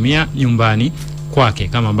kuweza kutumia nyumbani kwake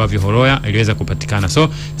kama ambavyo Horoya iliweza kupatikana. So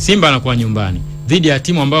Simba anakuwa nyumbani dhidi ya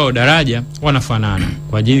timu ambao daraja wanafanana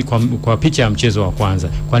kwa picha ya mchezo wa kwanza.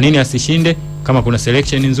 Kwa nini asishinde kama kuna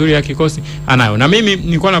selection nzuri ya kikosi anayo? Na mimi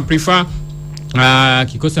nilikuwa na prefer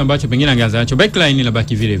kikosi ambacho pengine angeanza nacho backline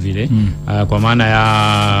inabaki vile vile, kwa maana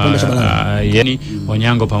ya yani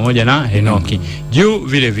Onyango pamoja na Henoki. Juu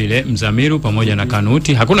vile vile Mzamiru pamoja na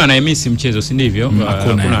Kanuti. Hakuna anayemisi mchezo, si ndivyo?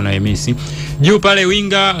 Hakuna anayemisi. Juu pale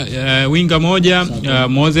winga moja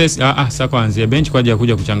Moses sasa kuanzia bench kwa ajili ya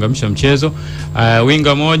kuja kuchangamsha mchezo.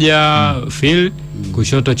 Winga moja Phil,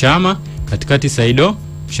 kushoto Chama, katikati Saido,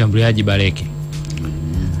 mshambuliaji Bareke.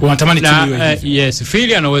 Unatamani timu yes,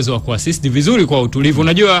 Phil ana uwezo wa kuassist vizuri kwa utulivu.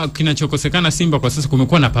 Unajua kinachokosekana Simba kwa sasa,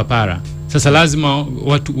 kumekuwa na papara. Sasa lazima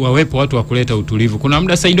watu wa kuleta utulivu. Kuna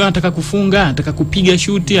muda Saido anataka kufunga, anataka kupiga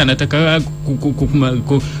shuti, anataka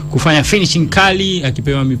kufanya finishing kali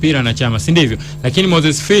akipewa mipira na Chama, si ndivyo? Lakini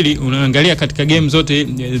Moses Phil unaangalia katika game zote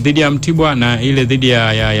dhidi ya Mtibwa na ile dhidi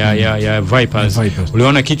ya Vipers.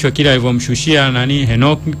 Uliona kichwa kile alivyomshushia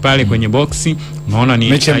Henok pale kwenye boxi. Unaona ni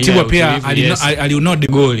mechi ya Mtibwa pia aliunode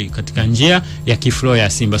goli katika njia ya kiflow ya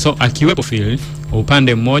Simba. So akiwepo Phil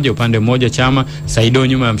upande mmoja Chama, Saido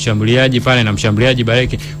nyuma ya mshambuliaji pale na mshambuliaji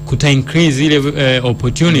Bareke, kuta increase ile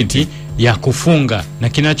opportunity ya kufunga, na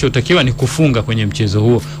kinachotakiwa ni kufunga kwenye mchezo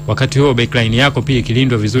huo. Wakati huo backline yako pia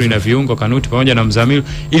ikilindwa vizuri na viungo Kanuti pamoja na Mzamiru,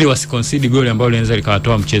 ili wasiconcede goli ambalo linaweza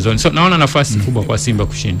likawatoa mchezoni. So naona nafasi kubwa kwa Simba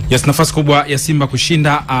kushinda. Yes, nafasi kubwa ya Simba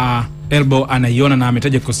kushinda. Elbo anaiona na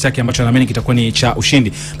ametaja kikosi chake ambacho anaamini kitakuwa ni cha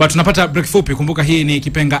ushindi. But tunapata break fupi. Kumbuka hii ni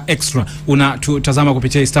Kipenga Extra. Unatutazama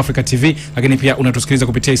kupitia East Africa TV, lakini pia unatusikiliza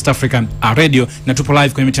kupitia EastAfricaRadio, na tupo live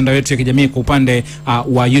kwenye mitandao yetu ya kijamii kwa upande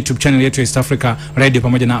wa YouTube channel yetu ya East Africa Radio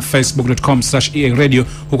pamoja na facebook.com/EARadio.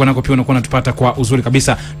 Huko nako pia unakuwa unatupata kwa uzuri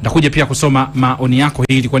kabisa. Nitakuja pia kusoma maoni yako.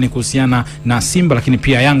 Hii ilikuwa ni kuhusiana na Simba, lakini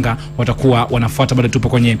pia Yanga watakuwa wanafuata. Bado tupo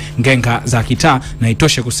kwenye ngenga za kitaa, na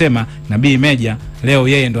itoshe kusema Nabii Meja leo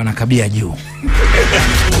yeye ndo anakabia juu.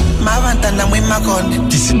 Mawanta na mwima konde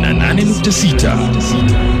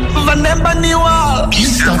 98.6 Vanemba ni wall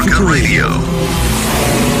EastAfricaRadio.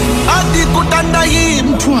 Adi kutanda hii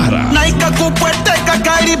Mikwara na ikakupweteka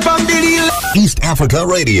kalipa mbili.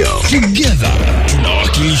 EastAfricaRadio, together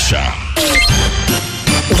tunawakilisha.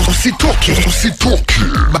 Usitoke,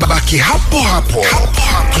 babaki hapo.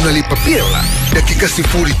 Tunalipa bila dakika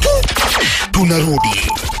 0 tu,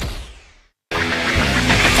 tunarudi.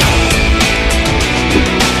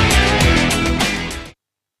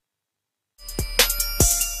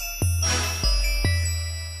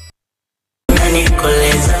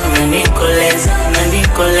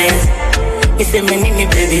 Iseme nini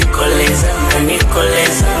baby koleza, nani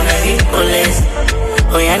koleza, nani koleza.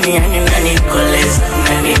 Oh yani unanikoleza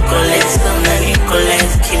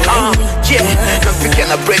kila yeah, napika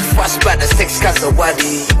na breakfast baada sex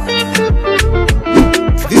kazawadi.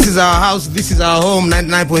 This is our house, this is our home,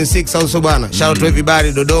 99.6 also bana. Shout out to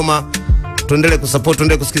everybody Dodoma. Tuendelee kusupport,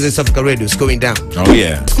 tuendelee kusikiza East Africa Radio. It's going down. Oh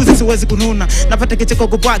yeah. Sikuzi siwezi kununa, napata kicheko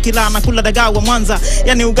kwa kila nakula dagaa wa Mwanza.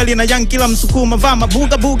 Yani ugali na yang kila msukuma vama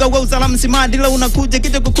buga wewe usalamu simadi la unakuja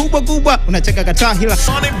kicheko kubwa unacheka katahila.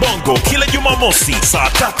 Sonic Bongo kila Jumamosi saa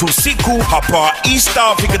 3 usiku hapa East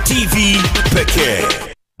Africa TV pekee.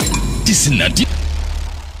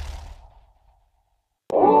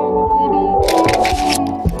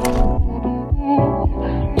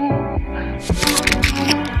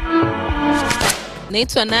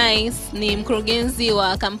 Naitwa Nice, ni mkurugenzi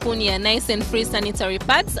wa kampuni ya Nice and Free Sanitary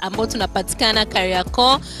Pads ambao tunapatikana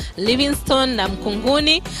Kariakoo, Livingstone na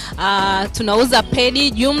Mkunguni. Tunauza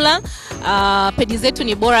pedi jumla. Pedi zetu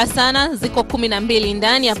ni bora sana, ziko 12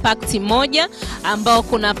 ndani ya pakti moja, ambao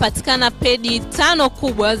kunapatikana pedi 5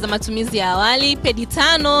 kubwa za matumizi ya awali, pedi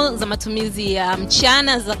 5 za matumizi ya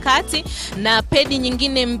mchana za kati, na pedi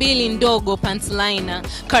nyingine 2 ndogo pantliner.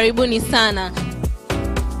 Karibuni sana.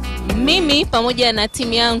 Mimi pamoja na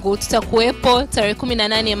timu yangu tutakuwepo tarehe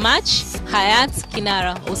 18 March Hayat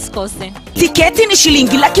Kinara, usikose. Tiketi ni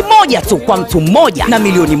shilingi 100,000 tu kwa mtu mmoja na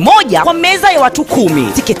milioni 1 kwa meza ya watu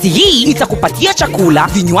 10. Tiketi hii itakupatia chakula,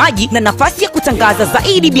 vinywaji na nafasi ya kutangaza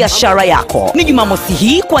zaidi biashara yako. Ni Jumamosi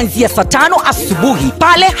hii kuanzia saa 5 asubuhi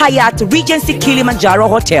pale Hayat Regency Kilimanjaro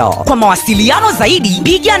Hotel. Kwa mawasiliano zaidi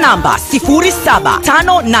piga namba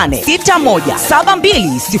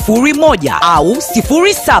 0758617201 au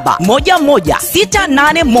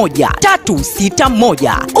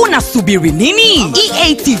 0711681361. Unasubiri nini?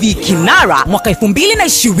 EATV Kinara mwaka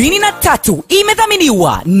 2023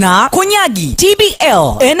 imedhaminiwa na Konyagi,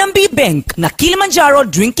 TBL, NMB Bank na Kilimanjaro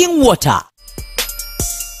Drinking Water.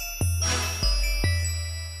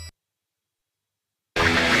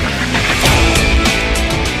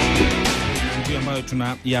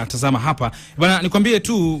 Tunayatazama hapa bwana. Nikwambie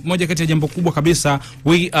tu moja kati ya jambo kubwa kabisa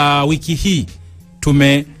wiki hii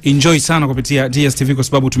tumeenjoy sana kupitia DSTV kwa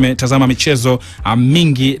sababu tumetazama michezo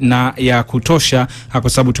mingi na ya kutosha, kwa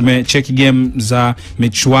sababu tumecheck game za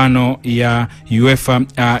michuano ya UEFA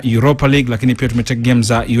Europa League, lakini pia tumecheck game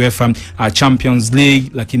za UEFA Champions League,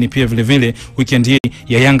 lakini pia vile vile weekend hii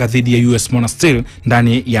ya Yanga dhidi ya US Monastir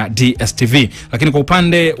ndani ya DSTV. Lakini kwa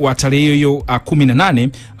upande wa tarehe hiyo 18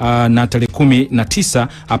 na tarehe 19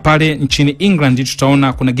 pale nchini England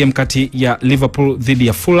tutaona kuna game kati ya Liverpool dhidi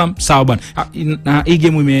ya Fulham. Sawa bwana. Hii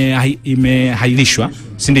game imehailishwa,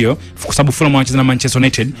 si ndio? Kwa sababu Fulham wanacheza na Manchester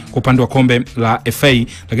United kwa upande wa kombe la FA.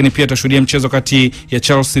 Lakini pia tutashuhudia mchezo kati ya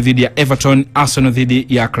Chelsea dhidi ya Everton, Arsenal dhidi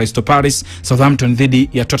ya Crystal Palace, Southampton dhidi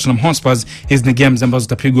ya Tottenham Hotspur. Hizi ni games ambazo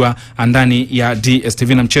zitapigwa ndani ya DSTV,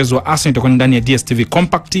 na mchezo wa Arsenal itakuwa ndani ya DSTV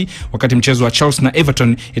Compact, wakati mchezo wa Chelsea na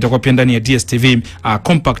Everton itakuwa pia ndani ya DSTV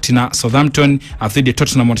Compact, na Southampton dhidi ya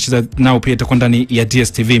Tottenham watacheza nao pia itakuwa ndani ya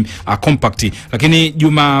DSTV Compact. Lakini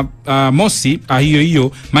Jumamosi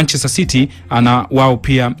hiyo Manchester City na wao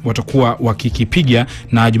pia watakuwa wakikipiga,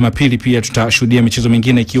 na Jumapili pia tutashuhudia michezo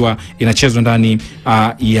mingine ikiwa inachezwa ndani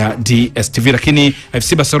ya DSTV. Lakini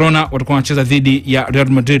FC Barcelona watakuwa wanacheza dhidi ya Real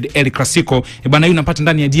Madrid El Clasico. Bwana, hiyo unapata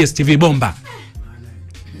ndani ya DSTV bomba.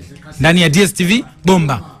 Ndani ya DSTV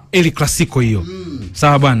bomba El Clasico hiyo.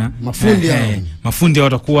 Sawa bwana. Mafundi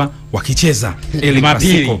watakuwa wakicheza El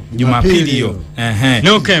Clasico Jumapili hiyo.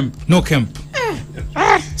 No camp.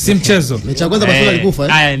 Si mchezo. Mechi ya kwanza Barcelona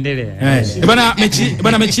alikufa Haya endelea.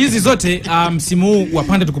 Bwana mechi hizi zote msimu huu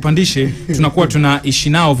wapande tukupandishe tunakuwa tunaishi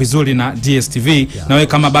nao vizuri na DSTV. Na wewe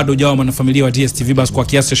kama bado hujawa mwanafamilia wa DSTV, basi kwa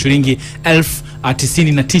kiasi cha shilingi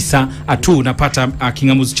 1099 tu unapata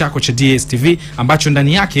kingamuzi chako cha DSTV ambacho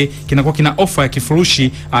ndani yake kinakuwa kina offer ya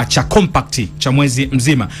kifurushi cha compact cha mwezi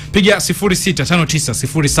mzima. Piga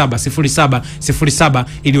 0659070707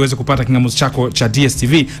 ili uweze kupata kingamuzi chako cha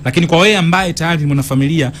DSTV. Lakini kwa wewe ambaye tayari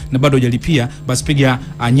mwanafamilia na bado hujalipia, basi piga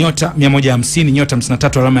nyota 150 nyota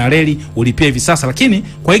 53 alama ya reli ulipie hivi sasa. Lakini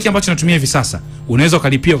kwa hiki ambacho natumia hivi sasa unaweza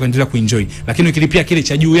ukalipia ukaendelea kuenjoy, lakini ukilipia kile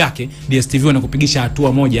cha juu yake DSTV wanakupigisha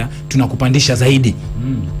hatua moja, tunakupandisha zaidi.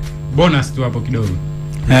 Bonus tu hapo kidogo.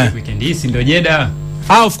 Weekend hii ndio Jeddah.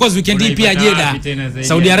 Of course weekend hii pia Jeddah,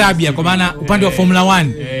 Saudi Arabia, kwa maana upande wa Formula 1.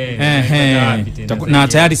 Na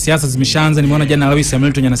tayari siasa zimeshaanza. Nimeona jana Lewis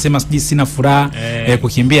Hamilton anasema sina furaha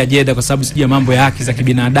kukimbia Jeddah kwa sababu sijui mambo ya haki za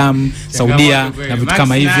kibinadamu Saudia na vitu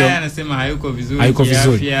kama hivyo. Anasema hayuko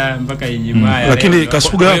vizuri mpaka Ijumaa. Lakini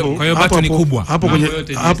Kasuga hapo, kwa hiyo bato ni kubwa.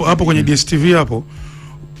 Hapo kwenye DSTV hapo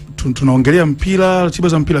tunaongelea mpira, ratiba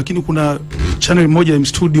za mpira, lakini kuna channel moja ya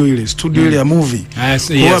studio ile ya movie.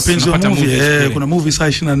 Kwa wapenzi wa movie, kuna movie saa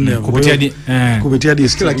 24 kupitia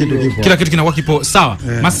kila kitu kinakuwa kipo sawa.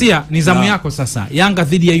 Masia, ni zamu yako sasa. Yanga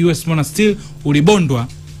dhidi ya US Monastir ulibondwa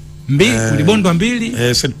ulibondwa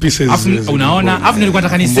 2 set pieces. Unaona, afu nilikuwa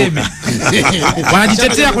nataka niseme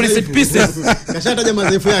wanajitetea kwenye set pieces. Kashataja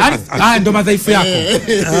madhaifu yake. Ndio madhaifu yako.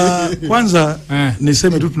 Kwanza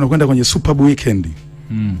niseme tu tunakwenda kwenye Super Weekend.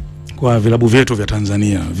 Kwa vilabu vyetu vya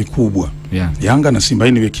Tanzania vikubwa. Yanga na Simba,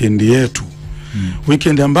 hii ni weekend yetu.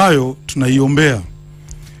 Weekend ambayo tunaiombea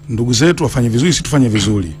ndugu zetu wafanye vizuri, sisi tufanye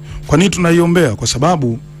vizuri. Kwa nini tunaiombea? Kwa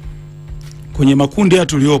sababu kwenye makundi ya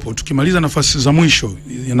tuliopo tukimaliza nafasi za mwisho,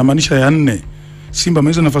 yanamaanisha ya 4. Simba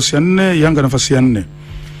ameweza nafasi ya 4, Yanga nafasi ya 4.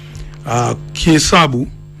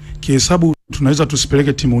 Kihesabu tunaweza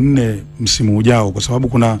tusipeleke timu 4 msimu ujao, kwa sababu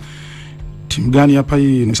kuna timu gani hapa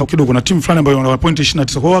hii ni kidogo, kuna timu fulani ambayo wana point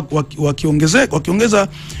 29. Kwa wakiongeza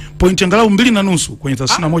point angalau 2.5 kwenye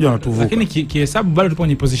 31 wanatuvuka. Lakini kihesabu bado tupo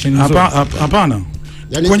kwenye position nzuri. Hapana.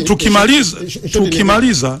 Yani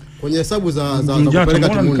tukimaliza kwenye hesabu za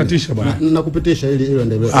kupeleka timu na kupitisha ili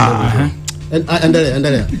endelea.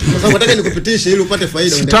 Kwa sababu nataka nikupitishe ili upate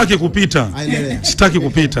faida. Sitaki kupita.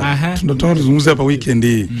 Tunataka tuzungumze hapa weekend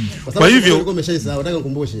hii. Kwa hivyo ulikuwa umeshaisahau, nataka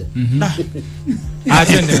nikukumbushe.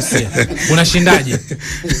 Twende Masia. Unashindaje?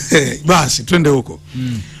 Basi twende huko.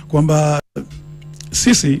 Kwamba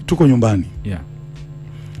sisi tuko nyumbani.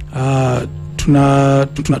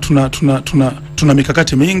 Tuna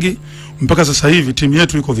mikakati mingi mpaka sasa hivi. Timu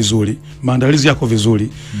yetu iko vizuri, maandalizi yako vizuri,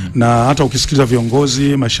 na hata ukisikiliza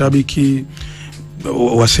viongozi, mashabiki,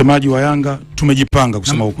 wasemaji wa Yanga, tumejipanga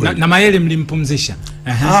kusema ukweli. Na Mayele mlimpumzisha?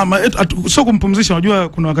 Sio kumpumzisha, unajua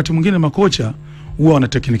kuna wakati mwingine makocha huwa wana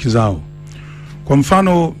tekniki zao. Kwa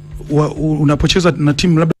mfano unapocheza na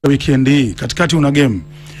timu labda weekend hii katikati una game,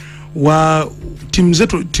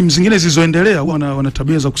 timu zingine zilizoendelea wana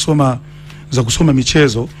tabia za kusoma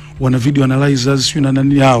michezo, wana video analyzers na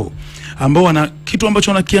nani yao, ambao wana kitu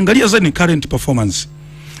ambacho wanakiangalia zaidi ni current performance.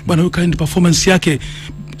 Bwana, huyo current performance yake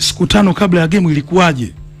siku 5 kabla ya game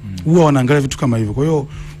ilikuwaje? Huwa wanaangalia vitu kama hivyo. Kwa hiyo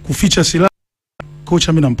kuficha silaha,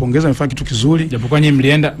 kocha mimi nampongeza, amefanya kitu kizuri. Japokuwa nyinyi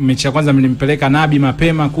mlienda mechi ya kwanza mlimpeleka Nabi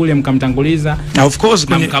mapema kule mkamtanguliza. Of course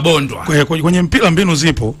mkabondwa. Kwenye mpira mbinu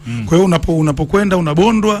zipo. Kwa hiyo unapokwenda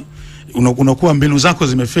unabondwa, unakuwa mbinu zako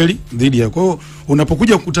zimefeli dhidi ya. Kwa hiyo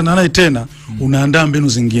unapokuja kukutana naye tena unaandaa mbinu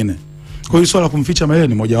zingine. Kwa hiyo swala kumficha Mayele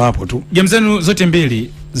ni moja wapo tu. Game zenu zote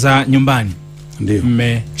mbili za nyumbani ndio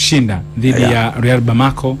mmeshinda dhidi ya Real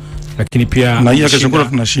Bamako, lakini pia na Kesho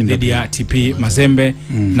tunashinda dhidi ya TP Mazembe.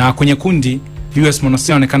 Na kwenye kundi US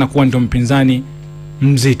Monastir inaonekana kuwa ndio mpinzani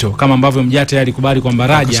mzito, kama ambavyo Mjate alikubali kwamba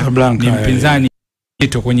Raja ni mpinzani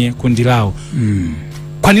mzito kwenye kundi lao.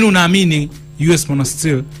 Kwa nini unaamini US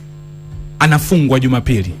Monastir anafungwa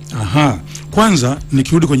Jumapili? Kwanza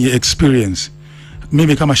nikirudi kwenye experience,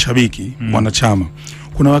 mimi kama shabiki mwanachama,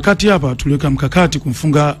 kuna wakati hapa tuliweka mkakati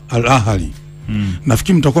kumfunga Al Ahly.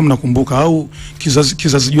 Nafikiri mtakuwa mnakumbuka, au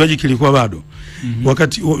kizazi juaji kilikuwa bado.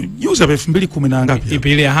 Wakati juzi hapa 2010 na ngapi?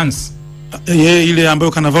 Ipi ile ya Hans? Ile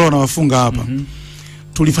ambayo Kanavalo anawafunga hapa.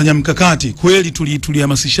 Tulifanya mkakati kweli,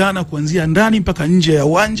 tulihamasishana kuanzia ndani mpaka nje ya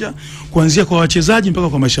uwanja, kuanzia kwa wachezaji mpaka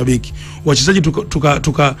kwa mashabiki. Wachezaji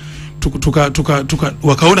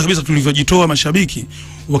wakaona kabisa tulivyojitoa, mashabiki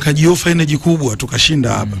wakajiofa energy kubwa,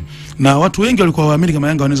 tukashinda hapa. Na watu wengi walikuwa waamini kama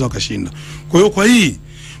Yanga wanaweza wakashinda. Kwa hiyo kwa hii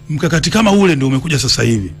mkakati kama ule ndio umekuja sasa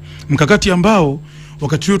hivi. Mkakati ambao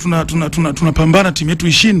wakati huo tunapambana timu yetu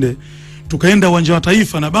ishinde, tukaenda uwanja wa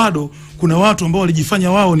Taifa na bado kuna watu ambao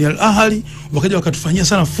walijifanya wao ni Al Ahly, wakaja wakatufanyia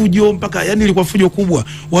sana fujo, mpaka yani ilikuwa fujo kubwa,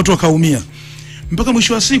 watu wakaumia. Mpaka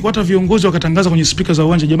mwisho wa siku hata viongozi wakatangaza kwenye speaker za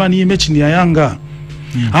uwanja, jamani, hii mechi ni ya Yanga.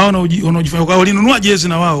 Hao wanaojifanya walinunua jezi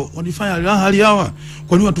na wao wanifanya Al Ahly hawa,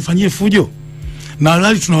 kwa nini watufanyie fujo? Na Al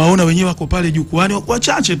Ahly tunawaona wenyewe wako pale jukwani, wako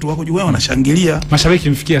wachache tu wako jukwani wanashangilia. Mashabiki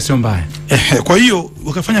mfikia sio mbaya. Kwa hiyo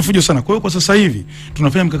wakafanya fujo sana. Kwa hiyo kwa sasa hivi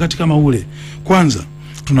tunafanya mkakati kama ule. Kwanza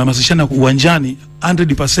tunahamasishana uwanjani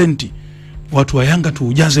 100%. Watu wa Yanga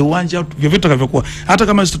tuujaze uwanja vyovyote takavyokuwa. Hata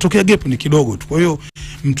kama zitatokea gap ni kidogo tu. Kwa hiyo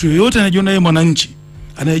mtu yeyote anajiona yeye mwananchi,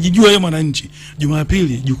 anayejijua yeye mwananchi,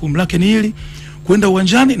 Jumapili jukumu lake ni hili, kwenda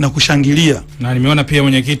uwanjani na kushangilia. Na nimeona pia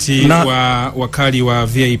mwenyekiti wa wakali wa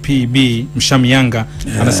VIP B Mshami Yanga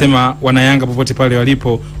anasema wana Yanga popote pale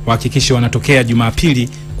walipo wahakikishe wanatokea Jumapili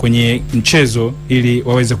kwenye mchezo ili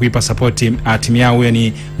waweze kuipa support timu yao. Huyo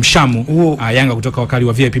ni Mshamu Yanga kutoka wakali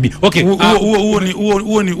wa VIP B. Okay,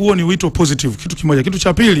 huo ni wito positive. Kitu kimoja. Kitu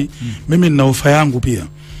cha pili, mimi nina ofa yangu pia.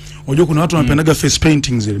 Unajua kuna watu wanapendaga face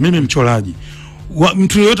painting zile. Mimi mchoraji.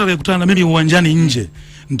 Mtu yeyote atakayekutana na mimi uwanjani nje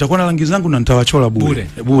nitakuwa na rangi zangu na nitawachora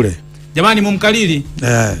bure. Jamani mumkalili.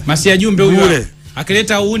 Masia Jumbe huyu.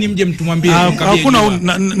 Akileta uuni mje mtumwambie mkabili.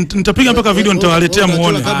 Hakuna nitapiga mpaka video nitawaletea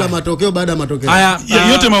muone. Kabla matokeo baada ya matokeo. Haya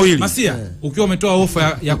yote mawili. Masia, ukiwa umetoa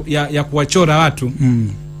ofa ya kuwachora watu.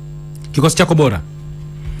 Kikosi chako bora.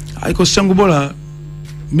 Kikosi changu bora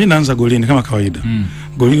mimi naanza golini kama kawaida.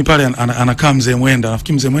 Golini pale anakaa Mzee Mwenda.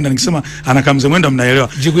 Nafikiri Mzee Mwenda nikisema anakaa Mzee Mwenda mnaelewa.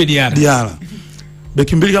 Jigwe Diara.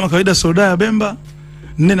 Beki mbili kama kawaida Soldaya Bemba.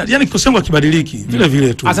 Yani kikosi changu hakibadiliki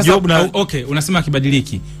vile tu. Job na okay, unasema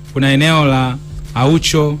hakibadiliki. Kuna eneo la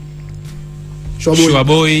Aucho,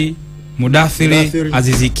 Shuaboy, Mudathiri,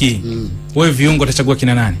 Aziziki. Wewe viungo utachagua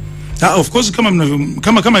kina nani? Of course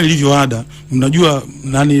kama ilivyo ada, mnajua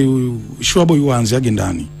nani Shuaboy huanziage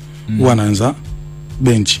ndani. Huwa anaanza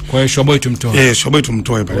bench. Kwa hiyo Shuaboy tumtoe. Shuaboy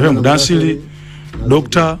tumtoe pale. Mudathiri,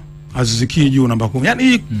 Dr. Aziziki juu namba 10.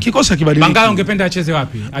 Yani kikosi hakibadiliki. Bangala ungependa acheze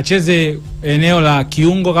wapi? Acheze eneo la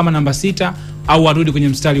kiungo kama namba 6 au arudi kwenye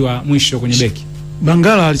mstari wa mwisho kwenye beki?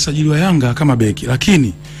 Bangala alisajiliwa Yanga kama beki,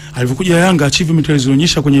 lakini alipokuja Yanga achievement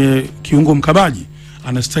alizoonyesha kwenye kiungo mkabaji,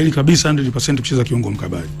 anastahili kabisa 100% kucheza kiungo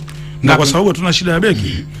mkabaji. Na kwa sababu tuna shida ya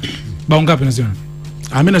beki. Bao ngapi unaziona?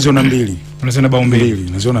 Mimi naziona 2. Unaziona bao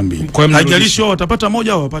 2? Naziona 2. Haijalishi wao watapata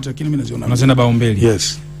moja au wapate, lakini mimi naziona. Unaziona bao 2?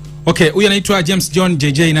 Yes. Okay, huyu anaitwa James John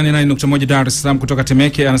JJ 88.1 Dar es Salaam kutoka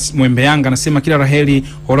Temeke, Mwembe Yanga, anasema kila raheli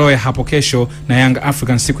Horoya hapo kesho na Yanga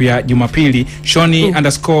African siku ya Jumapili. Shoni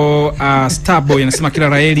 _Starboy anasema kila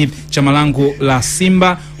raheli chama langu la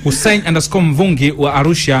Simba. Hussein _Mvungi wa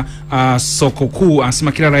Arusha soko kuu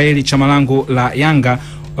anasema kila raheli chama langu la Yanga.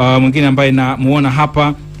 Mwingine ambaye namuona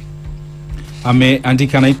hapa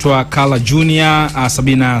ameandika anaitwa Kala Junior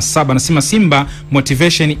 77 anasema Simba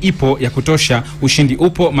motivation ipo ya kutosha, ushindi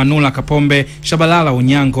upo. Manula Kapombe, Shabalala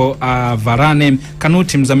Unyango, Varane,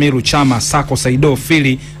 Kanuti Mzamiru, Chama, Sako, Saido,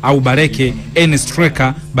 Fili au Bareke, Enes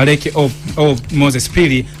Treka, Bareke Moses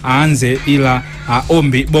Pili aanze, ila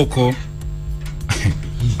Ombi Boko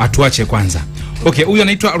atuache kwanza. Okay, huyu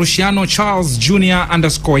anaitwa Rushiano Charles Junior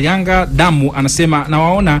 _Yanga Damu anasema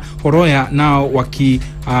nawaona Horoya nao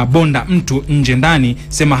wakibonda mtu nje ndani,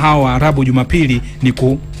 sema hawa Waarabu Jumapili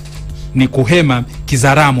ni kuhema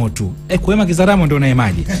kizaramo tu. Kuhema kizaramo ndio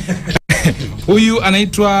unaemaji. Huyu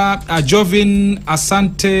anaitwa Jovin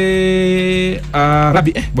Asante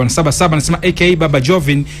Rabi bwana 77 anasema aka Baba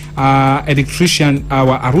Jovin electrician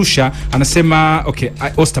wa Arusha anasema okay.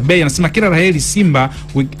 Oyster Bay anasema kila raheli Simba,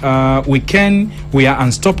 we are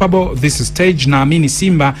unstoppable this stage. Naamini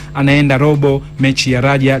Simba anaenda robo, mechi ya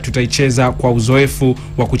Raja tutaicheza kwa uzoefu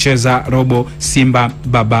wa kucheza robo. Simba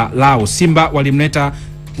baba lao. Simba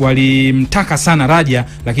walimtaka sana Raja,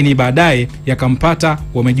 lakini baadaye yakampata,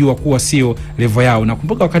 wamejua kuwa sio level yao.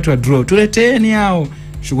 Nakumbuka wakati wa draw tuleteni hao,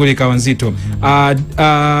 shughuli kawa nzito.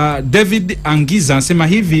 David Angiza anasema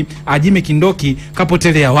hivi, Jimmy Kindoki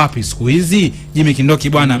kapotelea wapi siku hizi? Jimmy Kindoki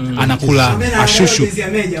bwana anakula ashushu.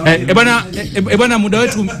 Bwana muda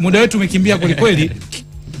wetu umekimbia kweli kweli.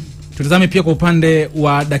 Tutazame pia kwa upande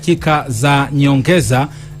wa dakika za nyongeza.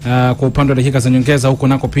 Kwa upande wa dakika za nyongeza huko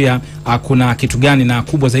nako pia kuna kitu gani na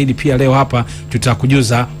kubwa zaidi pia leo hapa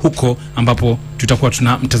tutakujuza huko, ambapo tutakuwa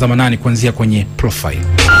tuna mtazama nani kuanzia kwenye profile.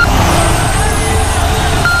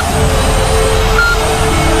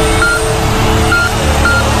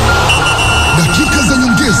 Dakika za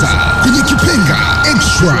nyongeza kwenye kipenga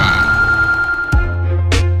extra.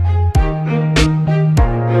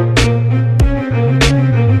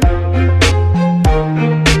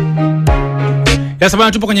 Sasa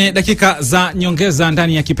bwana, tupo kwenye dakika za nyongeza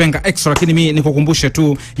ndani ya kipenga extra, lakini mimi nikukumbushe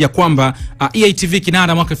tu ya kwamba EATV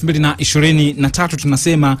kinara mwaka 2023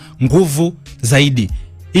 tunasema nguvu zaidi.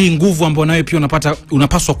 Hii nguvu ambayo nawe pia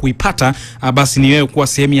unapaswa kuipata, basi ni wewe kuwa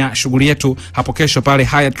sehemu ya shughuli yetu hapo kesho pale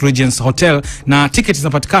Hyatt Regency Hotel, na tickets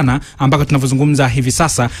zinapatikana ambako tunavyozungumza hivi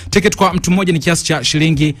sasa. Ticket kwa mtu mmoja ni kiasi cha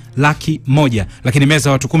shilingi 100,000, lakini meza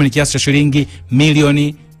ya watu 10 ni kiasi cha shilingi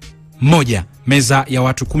 1,000,000. Meza ya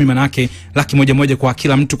watu 10 manake 100,000 kwa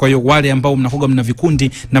kila mtu. Kwa hiyo wale ambao mnakoga mna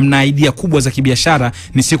vikundi na mna idea kubwa za kibiashara,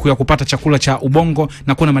 ni siku ya kupata chakula cha ubongo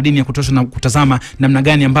na kuona madini ya kutosha na kutazama namna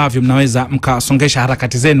gani ambavyo mnaweza mkasongesha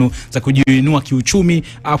harakati zenu za kujiinua kiuchumi,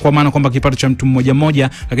 kwa maana kwamba kipato cha mtu mmoja mmoja,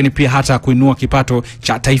 lakini pia hata kuinua kipato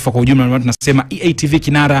cha taifa kwa ujumla. Tunasema EATV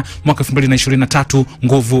kinara mwaka 2023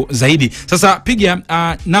 nguvu zaidi. Sasa piga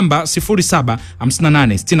namba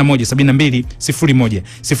 0758617201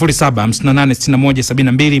 0758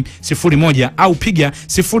 08617201 au piga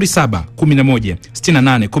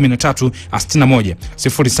 0711681361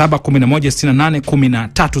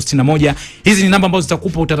 0711681361. Hizi ni namba ambazo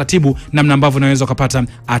zitakupa utaratibu namna ambavyo unaweza kupata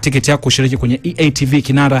tiketi yako kushiriki kwenye EATV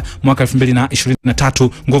Kinara mwaka 2023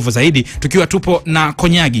 nguvu zaidi, tukiwa tupo na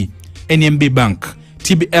Konyagi, NMB Bank,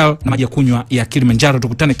 TBL na maji ya kunywa ya Kilimanjaro.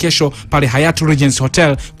 Tukutane kesho pale Hyatt Regency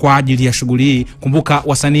Hotel kwa ajili ya shughuli hii. Kumbuka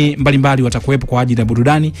wasanii mbalimbali watakuwepo kwa ajili ya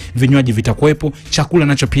burudani, vinywaji vitakuwepo, chakula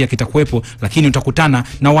nacho pia kitakuwepo, lakini utakutana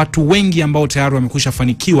na watu wengi ambao tayari wamekwisha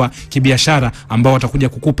fanikiwa kibiashara, ambao watakuja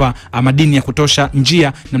kukupa madini ya kutosha,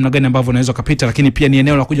 njia namna gani ambavyo unaweza kupita, lakini pia ni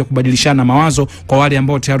eneo la kuja kubadilishana mawazo kwa wale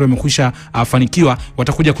ambao tayari wamekwisha fanikiwa.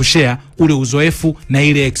 Watakuja kushare ule uzoefu na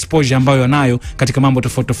ile exposure ambayo wanayo katika mambo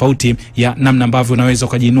tofauti tofauti ya namna ambavyo unaweza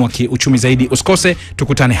ukajiinua kiuchumi zaidi. Usikose,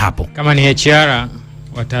 tukutane hapo. Kama ni HR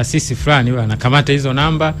wa taasisi fulani wanakamata hizo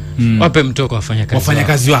namba, wape mtoko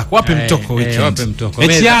wafanyakazi wako, wape mtoko weekend. Wape mtoko.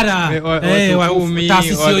 HR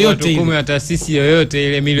taasisi yoyote ile, wa taasisi yoyote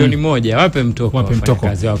ile milioni moja, wape mtoko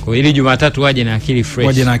wafanyakazi wako ili Jumatatu waje na akili fresh.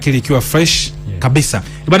 Waje na akili ikiwa fresh kabisa.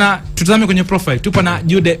 Bwana, tutazame kwenye profile. Tupo na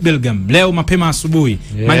Jude Bellingham. Leo mapema asubuhi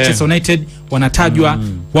Manchester United wanatajwa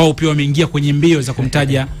wao pia wameingia kwenye mbio za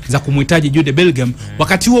kumtaja za kumhitaji Jude Bellingham.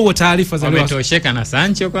 Wakati huo taarifa za leo wametosheka na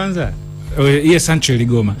Sancho kwanza. Yes, Sancho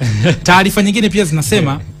iligoma. Taarifa nyingine pia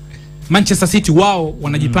zinasema Manchester City wao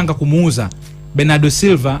wanajipanga kumuuza Bernardo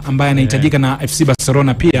Silva ambaye anahitajika na FC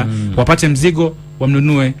Barcelona pia wapate mzigo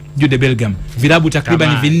wamnunue Jude Bellingham. Vilabu takriban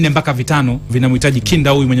 4 mpaka 5 vinamhitaji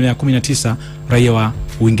kinda huyu mwenye 19 raia wa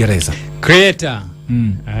Uingereza. Creator.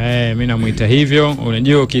 Mimi namuita hivyo.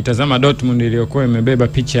 Unajua ukitazama Dortmund iliyokuwa imebeba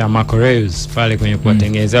picha ya Marco Reus pale kwenye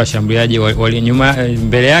kuwatengenezea washambuliaji wali nyuma,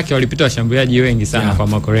 mbele yake walipita washambuliaji wengi sana kwa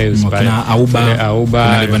Marco Reus pale.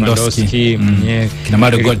 Auba, Lewandowski, kina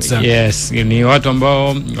Mario Götze. Yes, ni watu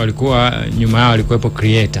ambao walikuwa nyuma yao walikuwepo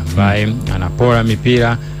Creator ambaye anapora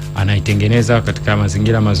mipira, anaitengeneza katika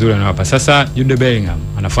mazingira mazuri anawapa. Sasa Jude Bellingham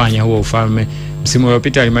anafanya huo ufalme. Msimu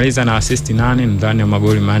uliopita alimaliza na assist 8 ndani ya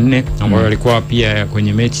magoli 4 ambayo alikuwa pia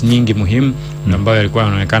kwenye mechi nyingi muhimu ambayo alikuwa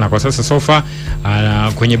anaonekana. Kwa sasa sofa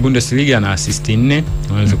kwenye Bundesliga na assist 4,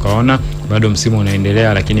 unaweza kuona bado msimu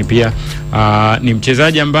unaendelea, lakini pia ni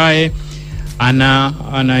mchezaji ambaye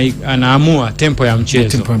anaamua tempo ya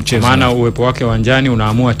mchezo. Maana uwepo wake uwanjani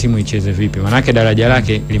unaamua timu icheze vipi. Maana daraja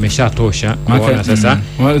lake limeshatosha kuona sasa.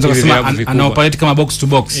 Ana operate kama box to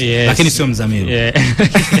box, lakini sio mzamiru.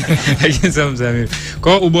 Lakini sio mzamiru.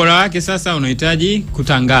 Kwa ubora wake sasa unahitaji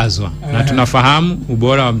kutangazwa. Na tunafahamu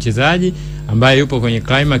ubora wa mchezaji ambaye yupo kwenye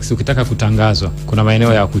climax ukitaka kutangazwa. Kuna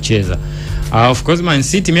maeneo ya kucheza. Of course Man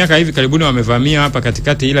City miaka hivi karibuni wamevamia hapa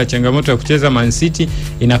katikati, ila changamoto ya kucheza Man City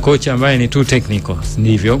ina kocha ambaye ni too technical.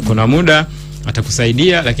 Ndivyo kuna muda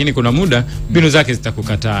atakusaidia, lakini kuna muda mbinu zake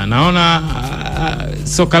zitakukataa. Naona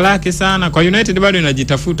soka lake sana kwa United bado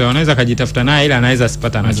inajitafuta, wanaweza kujitafuta naye, ila anaweza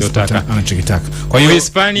asipata anachotaka. Kwa hiyo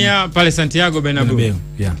Hispania pale Santiago Bernabeu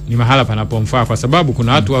ni mahala panapomfaa, kwa sababu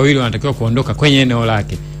kuna watu wawili wanatakiwa kuondoka kwenye eneo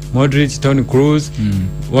lake. Modric, Toni Kroos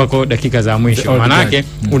wako dakika za mwisho. Manake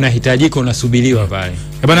unahitajika, unasubiriwa pale.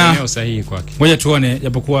 Bwana, eneo sahihi kwake. Ngoja tuone,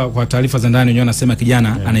 japokuwa kwa taarifa za ndani wenyewe wanasema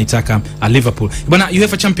kijana anaitaka Liverpool. Bwana,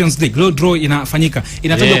 UEFA Champions League leo draw inafanyika.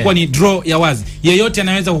 Inatajwa kuwa ni draw ya wazi. Yeyote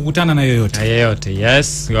anaweza kukutana na yoyote. Yeyote,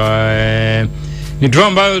 yes. Ni draw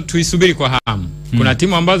ambayo tuisubiri kwa hamu. Kuna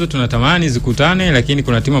timu ambazo tunatamani zikutane, lakini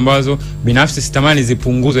kuna timu ambazo binafsi sitamani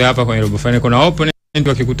zipunguzwe hapa kwenye robo final. Kuna opponent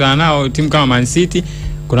wakikutana nao timu kama Man City,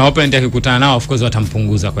 kuna opponent akikutana nao of course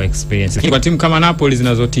watampunguza kwa experience. Lakini kwa timu kama Napoli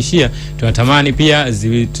zinazotishia tunatamani pia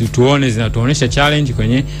tuone zinatuonesha challenge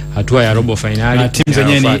kwenye hatua ya robo finali. Timu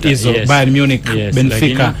zenyewe ni hizo Bayern Munich,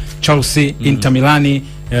 Benfica, Chelsea, Inter Milan,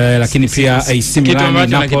 lakini pia AC Milan, kitu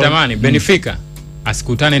ambacho nakitamani Benfica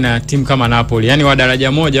asikutane na timu kama Napoli, yani wa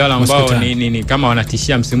daraja moja wala ambao ni kama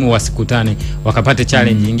wanatishia msimu wasikutane, wakapate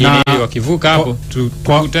challenge nyingine ili wakivuka hapo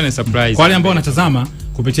tukutane surprise. Kwa wale ambao wanatazama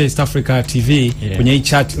kupitia East Africa TV kwenye hii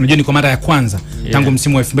chat, unajua ni kwa mara ya kwanza tangu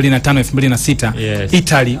msimu wa 2005 2006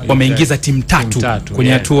 Italy wameingiza timu tatu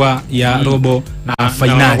kwenye hatua ya robo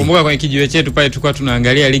finali. Nakumbuka kwenye kijiwe chetu pale tulikuwa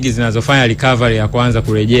tunaangalia ligi zinazofanya recovery ya kwanza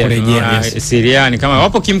kurejea. Serie A ni kama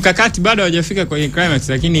wapo kimkakati, bado hawajafika kwenye climax,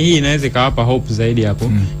 lakini hii inaweza ikawapa hope zaidi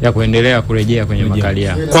hapo ya kuendelea kurejea kwenye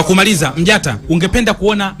makalia. Kwa kumaliza, Mjata, ungependa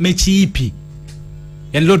kuona mechi ipi?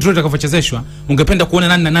 Yaani leo draw itakavyochezeshwa, ungependa kuona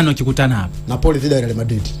nani na nani wakikutana hapa? Napoli dhidi ya Real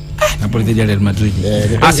Madrid. Napoli dhidi ya Real Madrid.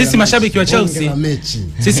 Sisi mashabiki wa Chelsea,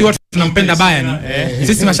 sisi watu tunampenda Bayern.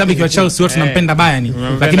 Sisi mashabiki wa Chelsea wote tunampenda Bayern,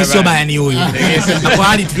 lakini sio Bayern huyu. Na kwa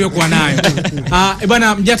hali tuliyokuwa nayo.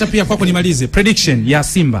 Bwana Mjata, pia kwako nimalize prediction ya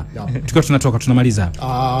Simba. Tukiwa tunatoka tunamaliza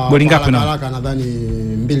hapa. Goli ngapi na? Haraka nadhani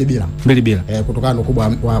 2-2. 2-2. Kutokana na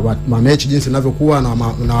ukubwa wa mechi jinsi inavyokuwa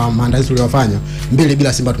na maandalizi tuliyofanya,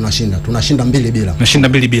 2-2 Simba tunashinda. Tunashinda 2-2. Tunashinda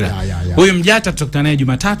 2-2. Huyu Mjata tutakutana naye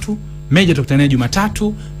Jumatatu. Meja tutakutana naye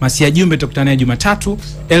Jumatatu, Masia Jumbe tutakutana naye Jumatatu,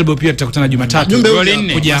 Elbo pia tutakutana Jumatatu. Goli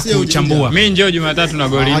 4 kuja kuchambua. Mimi njoo Jumatatu na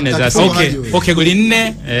goli 4 za Simba. Okay, goli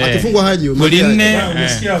 4. Akifungwa Haji. Goli 4.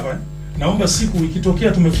 Umesikia hapa? Naomba siku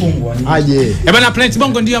ikitokea tumefungwa aje. Bana Planet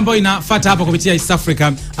Bongo ndio ambayo inafuata hapa kupitia East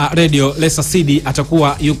Africa Radio. Lesa City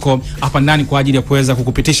atakuwa yuko hapa ndani kwa ajili ya kuweza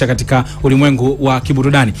kukupitisha katika ulimwengu wa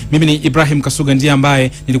kiburudani. Mimi ni Ibrahim Kasuga ndiye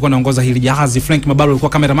ambaye nilikuwa naongoza hili jahazi. Frank Mabalo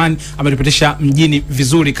alikuwa cameraman, ametupitisha mjini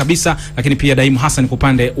vizuri kabisa, lakini pia Daimu Hassan kwa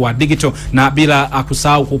upande wa digital, na bila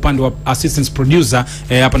kusahau kwa upande wa assistant producer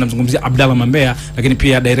hapa namzungumzia Abdalla Mambea, lakini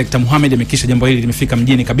pia director Muhammad amekisha jambo hili limefika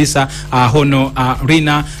mjini kabisa. Hono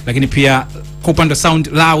Rina, lakini pia kwa upande wa sound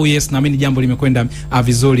lao, yes, naamini jambo limekwenda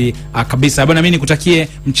vizuri kabisa. Bwana, mimi nikutakie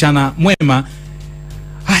mchana mwema.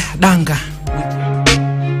 Haya, danga.